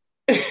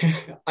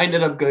 I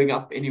ended up going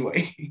up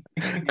anyway.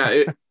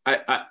 I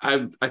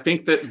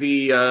think that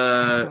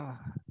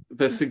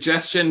the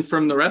suggestion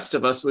from the rest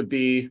of us would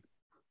be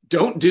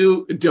don't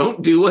do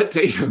what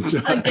Taitem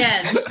does.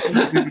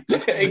 Again.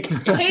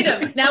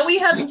 Taitem. Now we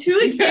have 2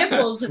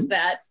 examples of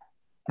that.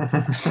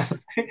 But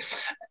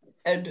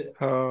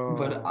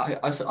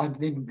I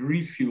then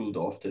refueled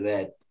after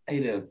that,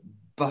 ate a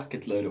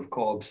bucket load of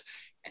carbs,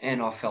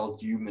 and I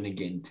felt human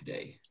again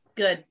today.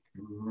 Good.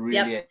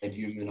 Really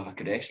human. I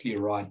could actually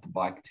ride the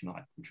bike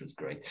tonight, which was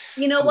great.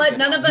 You know what?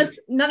 None of us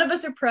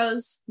are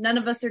pros. None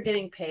of us are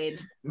getting paid.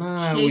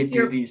 No, we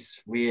do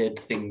these weird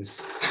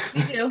things.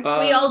 We do.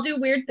 We all do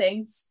weird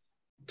things.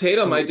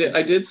 Taitem,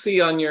 I did see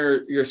on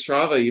your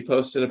Strava you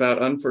posted about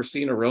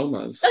unforeseen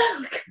aromas.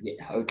 Yeah,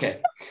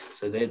 okay.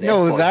 So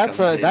no, that's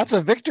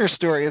a Victor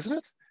story, isn't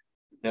it?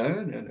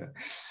 No.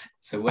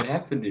 So what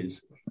happened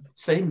is,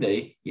 same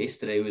day,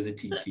 yesterday with the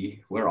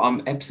TT, where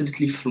I'm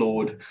absolutely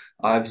floored.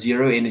 I have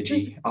zero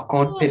energy. I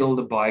can't pedal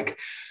the bike.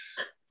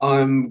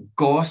 I'm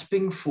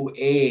gasping for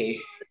air.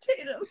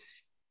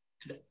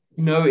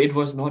 No, it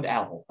was not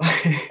Al.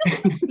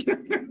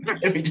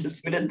 Let me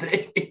just put it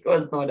there. It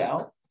was not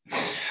Al.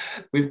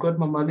 We've got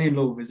my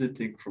mother-in-law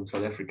visiting from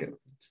South Africa.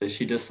 So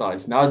she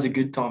decides now is a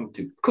good time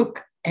to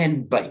cook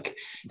and bake.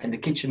 And the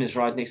kitchen is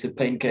right next to the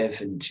pain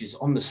cave, and she's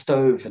on the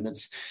stove, and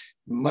it's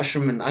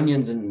mushroom and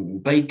onions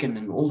and bacon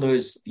and all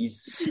these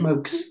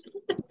smokes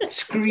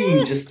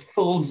scream just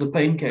fills the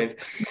pain cave.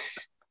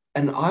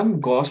 And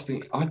I'm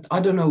gasping. I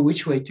don't know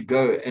which way to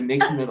go. And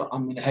next minute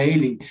I'm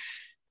inhaling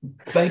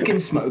bacon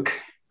smoke.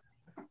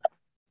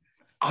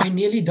 I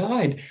nearly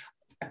died.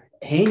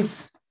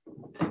 Hence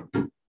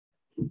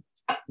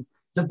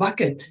the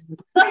bucket.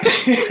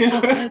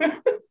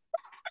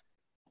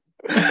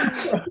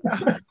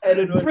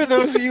 For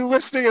those of you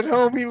listening at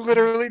home, he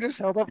literally just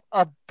held up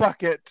a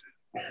bucket.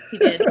 He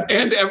did.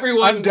 And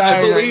everyone,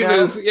 I believe,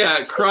 is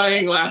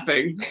crying,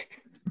 laughing.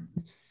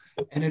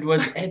 And it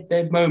was at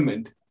that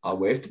moment I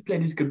waved to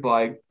Platties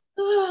goodbye,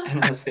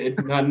 and I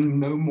said,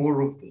 no more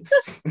of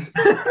this.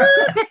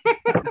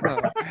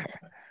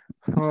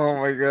 Oh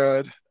my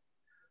god.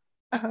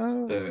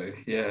 So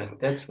yeah,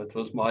 that's what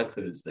was my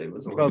Thursday.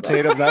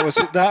 Taitem,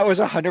 that was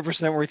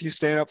 100% worth you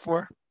staying up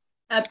for.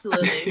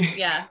 Absolutely,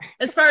 yeah.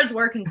 As far as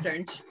we're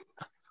concerned.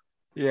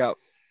 Yeah.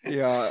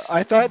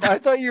 I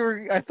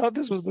thought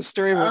this was the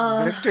story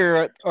about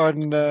Victor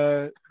on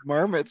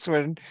Marmots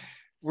when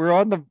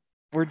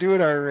we're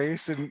doing our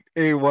race in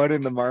A1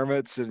 in the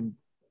Marmots, and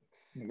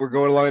we're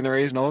going along the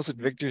race, and all of a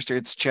sudden Victor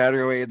starts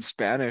chattering away in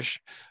Spanish,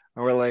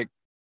 and we're like,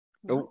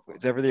 "Oh,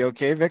 is everything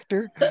okay,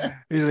 Victor?"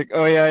 He's like,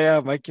 "Oh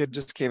yeah, my kid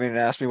just came in and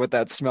asked me what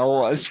that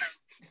smell was."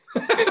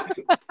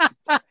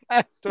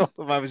 I told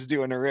him I was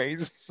doing a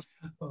race.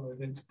 Oh,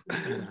 that's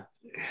brilliant.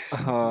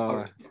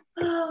 Oh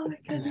my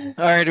goodness!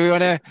 All right, do you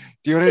want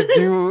to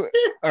do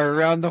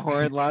around the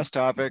horn last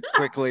topic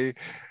quickly?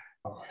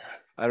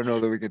 I don't know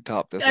that we could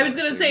top this. I was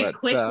going to say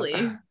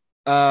quickly.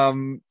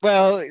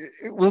 Well,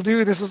 we'll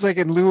do this is like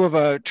in lieu of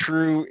a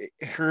true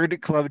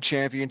herd club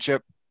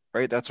championship,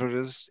 right? That's what it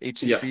is.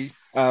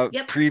 HCC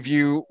Yep.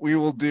 Preview. We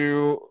will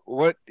do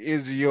what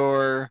is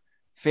your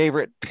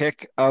favorite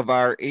pick of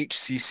our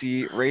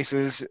HCC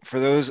races. For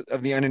those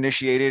of the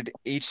uninitiated,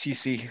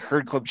 HCC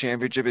Herd Club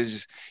Championship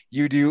is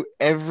you do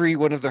every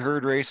one of the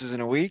herd races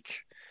in a week.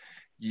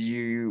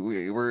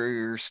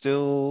 We're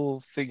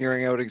still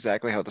figuring out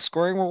exactly how the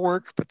scoring will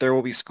work, but there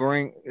will be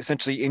scoring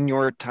essentially in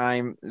your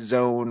time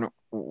zone,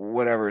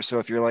 whatever. So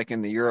if you're like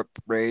in the Europe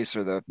race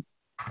or the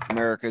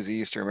America's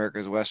East or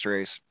America's West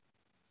race,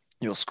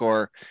 you'll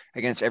score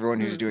against everyone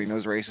who's doing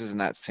those races in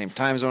that same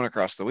time zone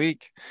across the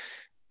week.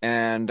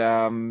 And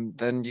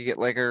then you get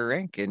like a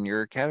rank in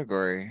your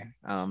category.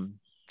 You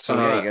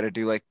got to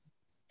do like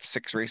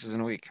 6 races in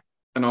a week.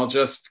 And I'll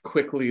just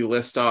quickly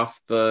list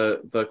off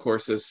the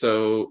courses.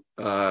 So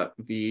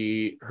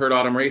the Herd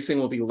Autumn Racing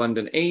will be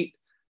London 8,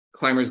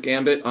 Climber's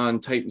Gambit on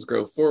Titans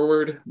Grove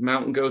Forward,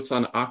 Mountain Goats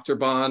on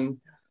Octoban,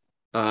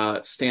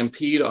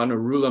 Stampede on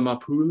Rula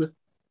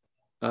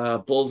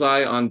Mapul,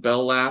 Bullseye on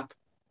Bell Lap,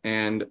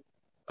 and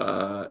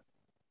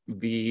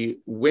the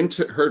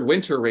Herd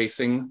Winter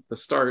Racing, the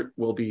start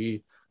will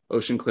be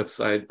Ocean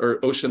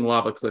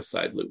Lava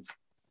Cliffside Loop.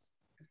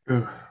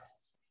 Ooh.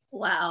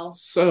 Wow.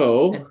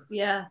 So,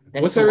 yeah.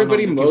 What's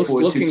everybody most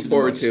looking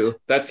forward to?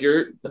 That's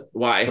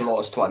why? The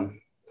last one.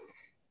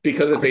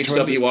 Because it's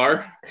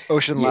HWR?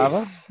 Ocean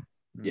Lava?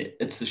 Yeah,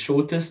 it's the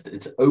shortest.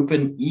 It's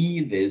open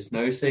E. There's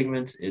no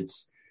segments.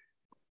 It's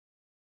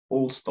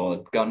all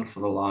start, gun for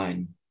the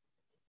line.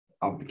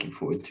 I'm looking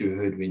forward to a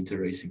Herd Winter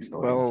Racing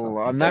start. Well,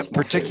 on that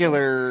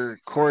particular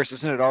course,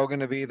 isn't it all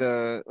going to be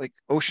the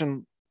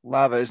Ocean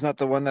Lava? Isn't that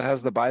the one that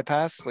has the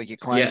bypass? Like you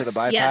climb to the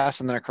bypass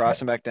and then across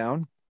and back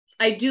down?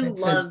 I do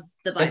love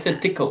the bypass. That's a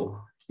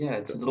tickle. Yeah,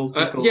 it's a little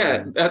tickle.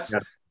 That's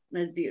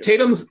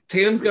beautiful.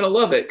 Tatum's gonna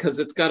love it because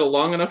it's got a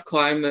long enough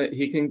climb that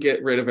he can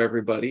get rid of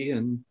everybody,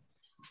 and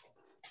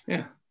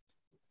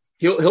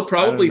he'll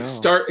probably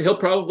start. He'll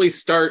probably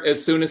start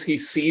as soon as he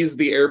sees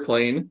the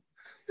airplane,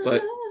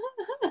 but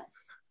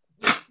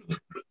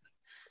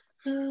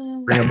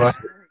bring him up.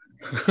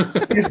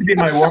 It used to be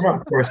my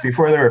warm-up course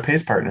before there were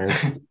pace partners.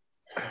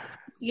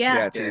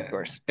 Yeah, it's a good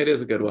course. It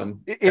is a good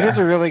one. It is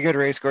a really good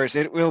race course.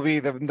 It will be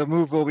the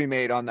move will be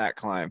made on that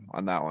climb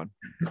on that one.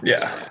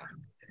 Yeah.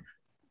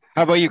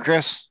 How about you,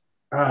 Chris?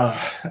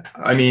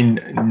 I mean,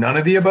 none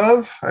of the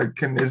above.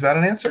 Is that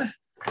an answer?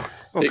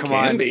 Oh, come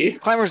on.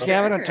 Climber's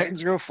Gambit on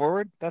Titans Grove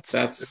Forward.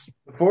 That's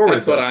forward.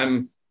 That's what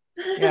I'm.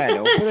 Yeah, I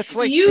know. But it's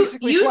like you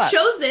flat.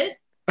 chose it,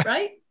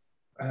 right?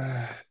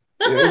 That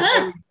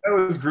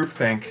was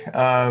groupthink.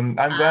 I'm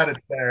glad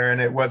it's there,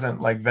 and it wasn't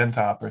like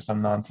Ventop or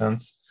some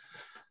nonsense.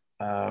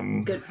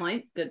 Good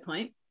point.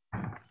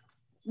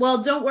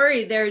 Well, don't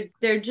worry.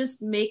 They're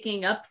just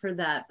making up for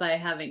that by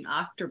having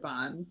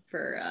Octoban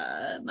for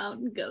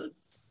Mountain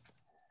Goats.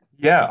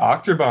 Yeah,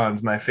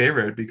 Octoban's my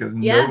favorite because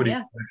nobody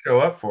can show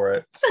up for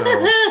it.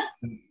 So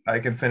I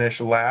can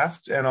finish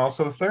last and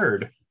also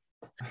third.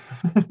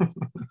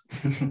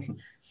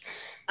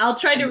 I'll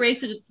try to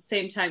race it at the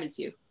same time as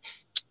you.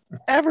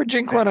 Average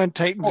incline on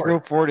Titans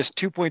Grove Forward is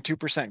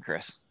 2.2%,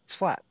 Chris. It's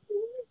flat.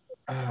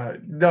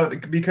 No,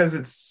 because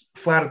it's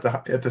flat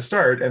at the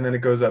start, and then it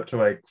goes up to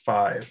like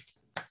 5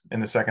 in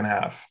the second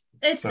half.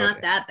 It's not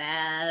that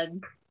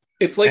bad.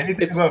 It's like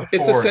it's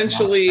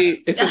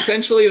essentially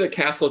the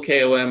Castle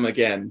KOM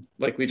again,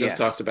 like we just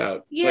talked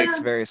about. Yeah, it's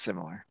very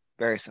similar.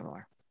 Very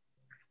similar.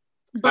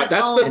 But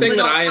that's the thing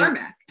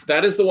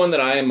that is the one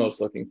that I am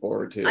most looking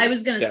forward to. I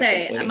was going to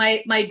say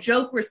my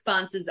joke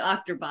response is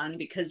Octoban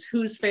because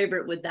whose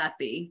favorite would that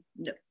be?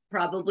 No,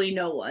 probably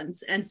no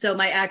one's. And so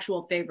my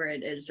actual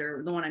favorite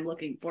or the one I'm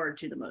looking forward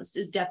to the most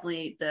is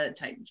definitely the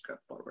Titans Grove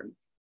Forward.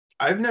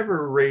 I've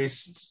never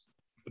raced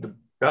the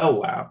Bell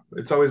Lap.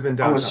 It's always been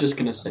down. I was just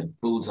going to say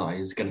Bullseye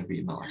is going to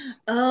be nice.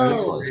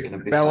 Oh,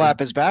 Bell Lap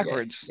is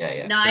backwards.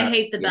 Yeah. No, I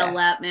hate the Bell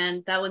Lap,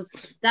 man. That one's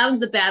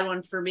the bad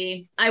one for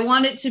me. I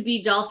want it to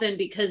be Dolphin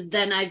because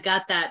then I've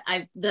got that.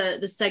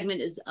 The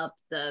segment is up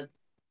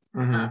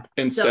up.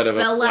 Instead of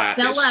Bell Lap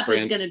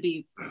is going to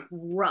be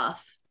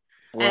rough.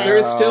 Well, there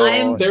is still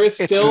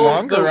it's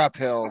longer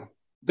uphill.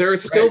 There are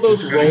still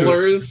those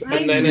rollers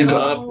and then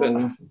up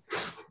and.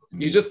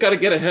 You just got to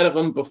get ahead of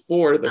them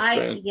before the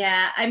sprint.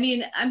 I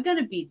mean, I'm going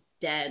to be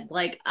dead.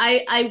 Like,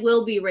 I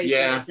will be racing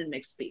this in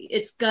mixed speed.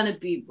 It's going to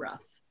be rough,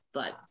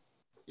 but...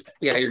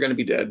 Yeah, you're going to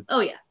be dead. Oh,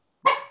 yeah.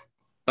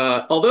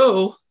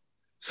 Although,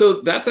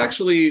 so that's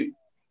actually...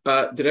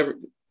 Did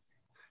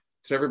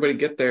everybody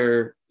get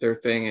their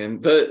thing in?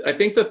 I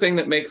think the thing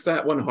that makes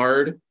that one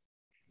hard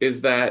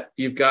is that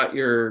you've got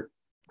your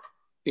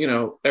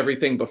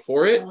everything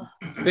before it.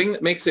 The thing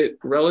that makes it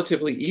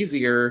relatively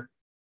easier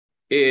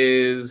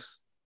is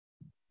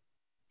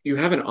you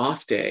have an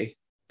off day.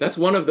 That's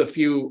one of the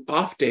few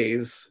off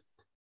days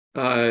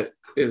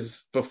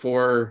is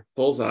before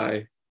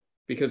Bullseye,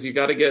 because you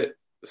got to get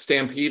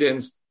Stampede in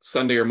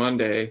Sunday or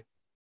Monday,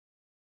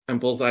 and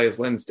Bullseye is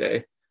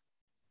Wednesday.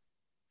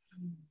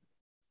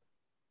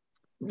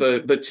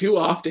 The two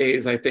off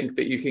days I think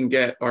that you can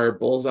get are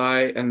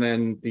Bullseye and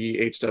then the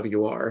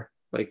HWR.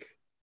 Like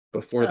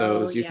before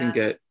those, you can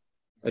get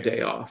a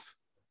day off.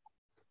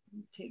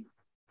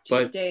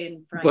 Tuesday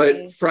and Friday.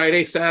 But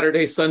Friday,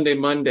 Saturday, Sunday,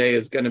 Monday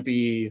is going to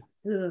be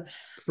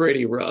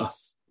pretty rough.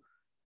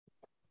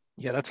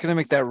 Yeah, that's going to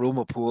make that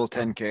Roma Pool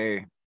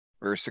 10K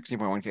or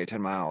 16.1K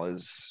 10 mile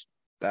that's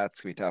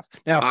going to be tough.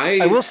 Now,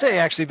 I will say,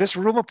 actually, this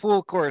Roma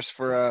Pool course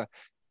for a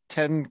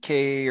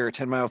 10K or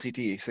 10 mile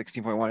TT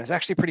 16.1 is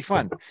actually pretty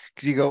fun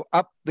because you go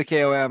up the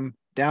KOM,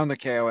 down the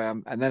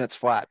KOM, and then it's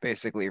flat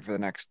basically for the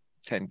next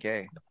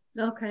 10K.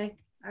 Okay.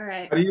 All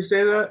right. How do you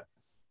say that?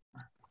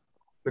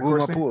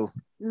 Roma Pool.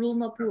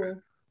 Roma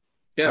Pool.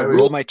 Yeah,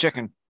 roll my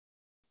chicken.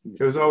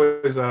 It was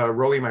always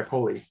Rolly My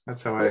Polly.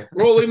 That's how I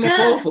Rolly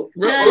My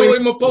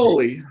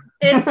Polly.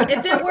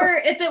 If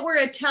it were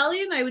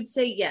Italian, I would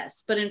say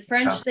yes, but in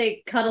French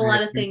they cut a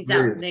lot of things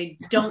out and they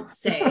don't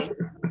say.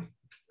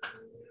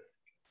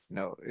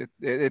 No,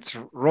 it's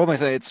roll my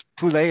say it's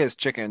poulet is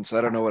chicken, so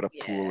I don't know what a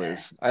pool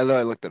is. I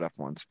looked it up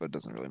once, but it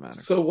doesn't really matter.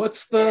 So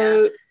what's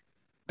the?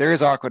 There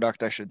is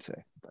aqueduct, I should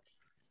say.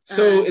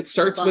 So it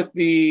starts with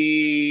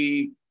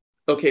the.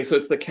 Okay, so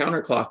it's the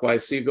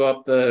counterclockwise. So you go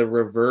up the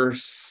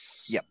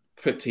reverse. Yep.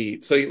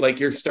 Petite. So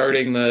you're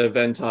starting the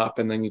Ventop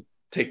and then you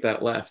take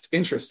that left.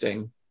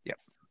 Interesting. Yep.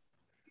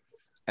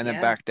 And then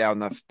back down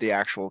the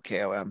actual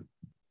KOM.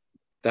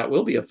 That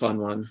will be a fun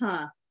one.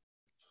 Huh.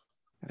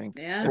 I think.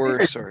 Yeah.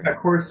 Or sorry. That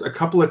course a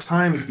couple of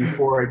times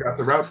before I got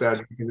the route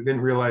badge because I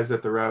didn't realize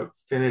that the route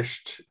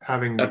finished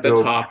having to at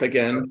the top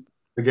again.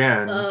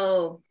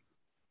 Oh.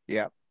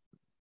 Yeah.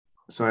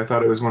 So I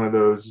thought it was one of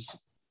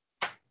those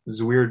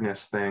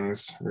weirdness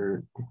things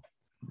or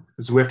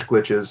Zwift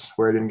glitches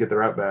where I didn't get the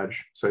route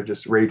badge. So I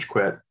just rage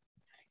quit.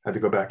 Had to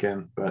go back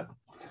in, but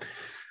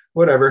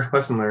whatever.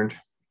 Lesson learned.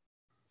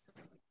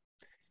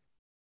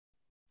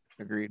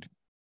 Agreed.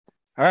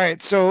 All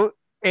right. So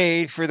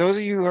for those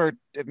of you who are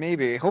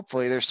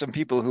hopefully there's some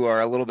people who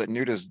are a little bit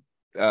new to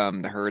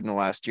the herd in the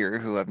last year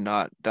who have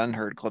not done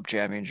herd club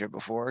championship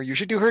before. You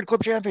should do herd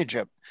club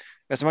championship.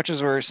 As much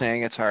as we're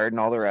saying it's hard and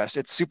all the rest,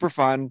 it's super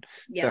fun.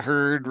 Yep. The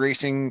herd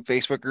racing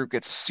Facebook group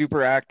gets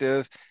super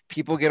active.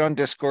 People get on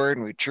Discord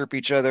and we chirp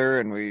each other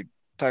and we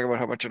talk about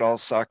how much it all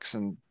sucks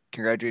and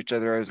congratulate each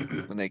other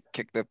when they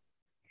kick the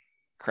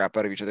crap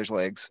out of each other's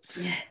legs.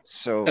 Yeah.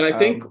 So, and I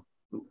think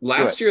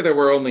last year there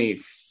were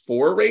only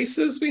 4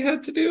 races we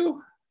had to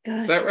do.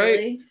 Gosh, is that right?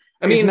 Really?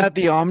 I mean, isn't that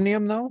the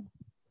Omnium though?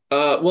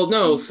 Well,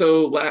 no.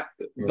 So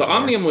the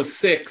Omnium was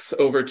 6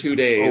 over 2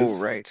 days.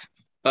 Oh, right.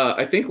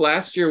 I think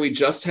last year we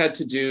just had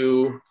to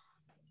do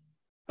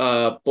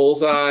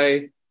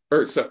Bullseye,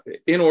 or so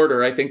in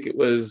order. I think it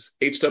was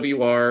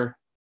HWR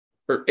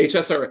or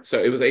HSR.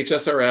 So it was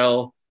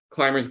HSRL,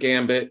 Climbers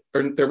Gambit,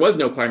 or there was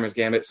no Climbers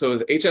Gambit. So it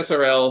was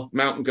HSRL,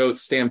 Mountain Goat,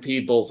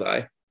 Stampede,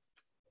 Bullseye.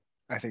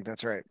 I think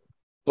that's right.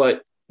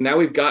 But now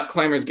we've got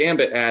Climbers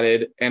Gambit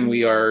added, and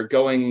we are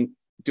doing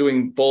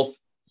both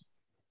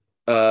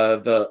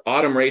the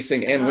autumn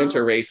racing and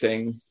winter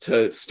racing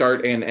to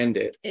start and end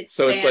it. It's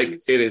like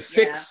it is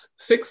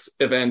six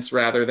events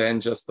rather than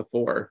just the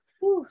 4.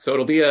 Ooh. So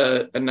it'll be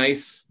a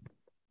nice.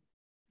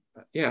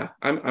 Yeah,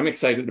 I'm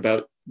excited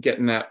about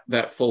getting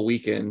that full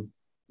weekend.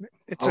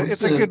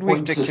 It's a good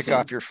week to kick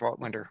off your fall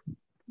winter.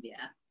 Yeah.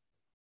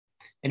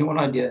 Anyone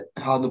idea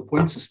how the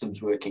point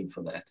system's working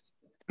for that?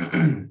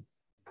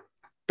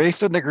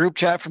 Based on the group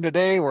chat from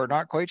today, we're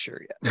not quite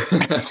sure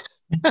yet.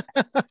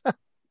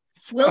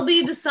 Will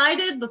be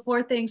decided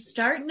before things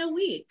start in a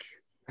week.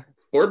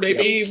 Or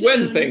maybe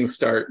when things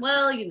start.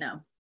 Well,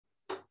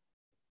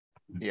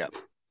 Yeah.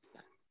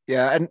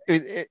 Yeah, and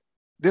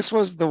this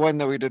was the one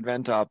that we did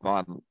Ventop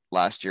on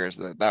last year.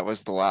 That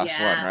was the last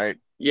one, right?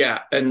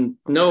 Yeah, and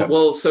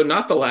so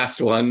not the last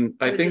one.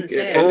 I think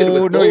it ended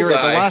with Bullseye. You're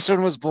right. The last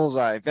one was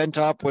Bullseye.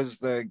 Ventop was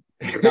the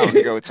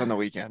Mountain Goats on the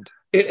weekend.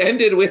 It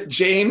ended with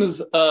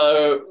James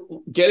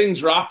getting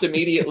dropped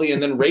immediately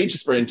and then rage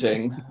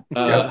sprinting.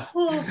 It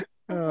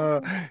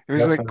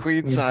was like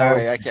Queen's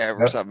Highway. I can't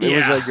remember something. It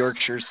was like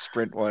Yorkshire's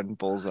sprint one,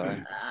 Bullseye.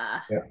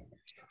 Yeah.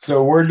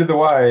 So word to the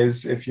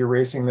wise, if you're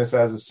racing this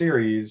as a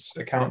series,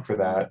 account for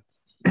that.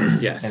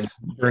 Yes.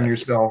 And burn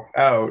yourself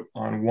out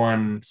on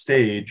one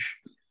stage.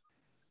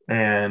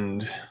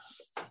 And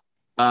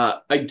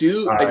I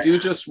do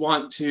just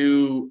want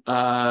to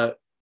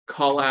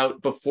call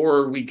out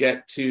before we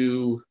get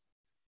to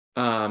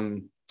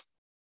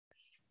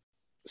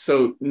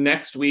so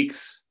next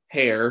week's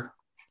hare,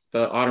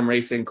 the autumn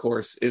racing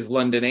course, is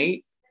London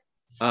 8.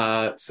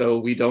 So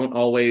we don't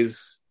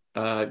always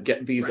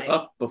get these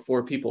up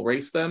before people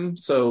race them.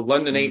 So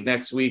London 8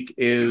 next week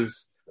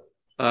is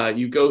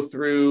you go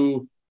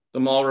through the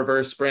mall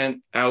reverse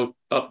sprint, out,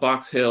 up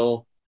Box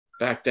Hill,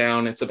 back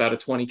down. It's about a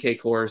 20K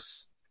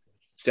course.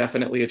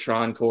 Definitely a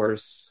Tron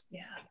course.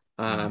 Yeah.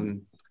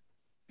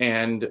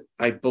 And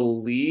I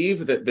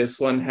believe that this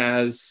one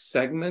has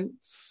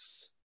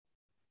segments.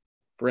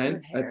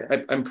 Brent,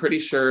 I'm pretty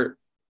sure.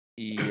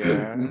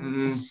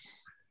 Yes.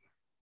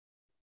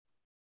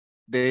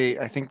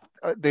 I think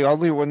the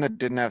only one that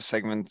didn't have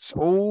segments.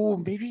 Oh,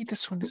 maybe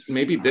this one.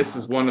 Maybe this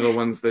is one of the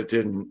ones that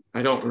didn't.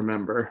 I don't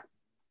remember.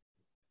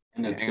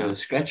 And it's a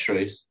scratch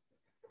race.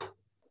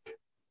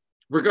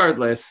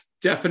 Regardless,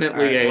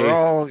 definitely we're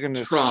all going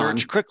to Tron.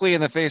 Search quickly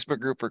in the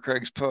Facebook group for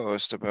Craig's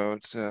post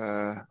about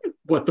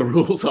what the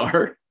rules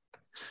are.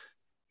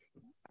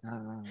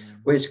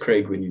 Where's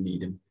Craig when you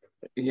need him?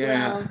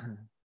 Yeah.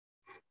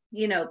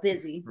 Well,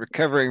 busy.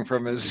 Recovering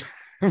from his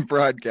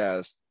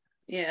broadcast.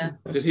 Yeah.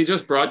 Did he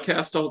just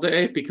broadcast all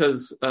day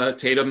because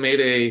Taitem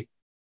made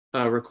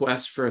a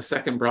request for a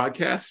second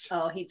broadcast?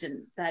 Oh, he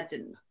didn't. That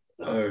didn't.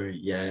 Oh,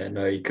 yeah.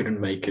 No, he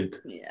couldn't make it.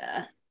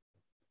 Yeah.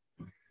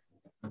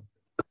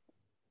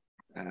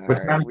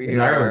 We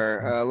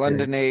are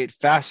London 8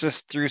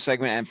 fastest through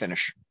segment and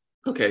finish.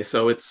 Okay,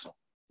 so it's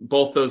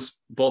both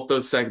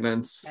those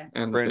segments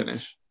and the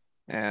finish.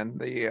 And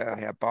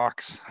the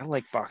box. I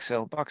like Box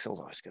Hill. Box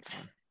Hill's always good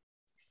fun.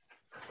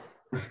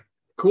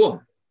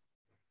 Cool.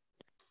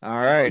 All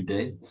right.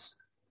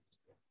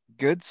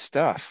 Good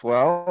stuff.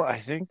 Well, I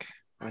think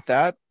with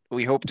that,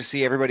 we hope to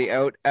see everybody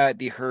out at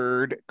the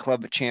Herd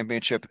Club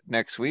Championship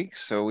next week.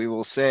 So we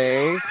will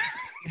say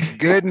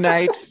good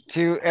night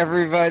to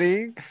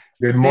everybody.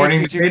 Good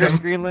morning to Chris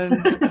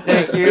Greenland.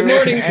 Thank you. Good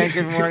morning. And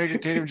good morning to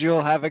Taitem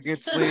Jewel. Have a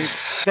good sleep.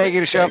 Thank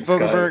you to Sean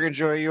Fogelberg.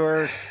 Enjoy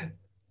your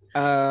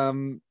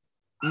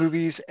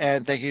movies.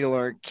 And thank you to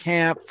Lauren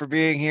Camp for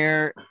being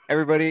here.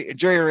 Everybody,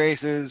 enjoy your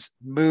races.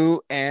 Moo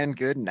and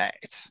good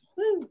night.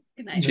 Woo.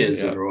 Good night.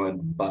 Cheers, everyone.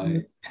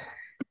 Bye.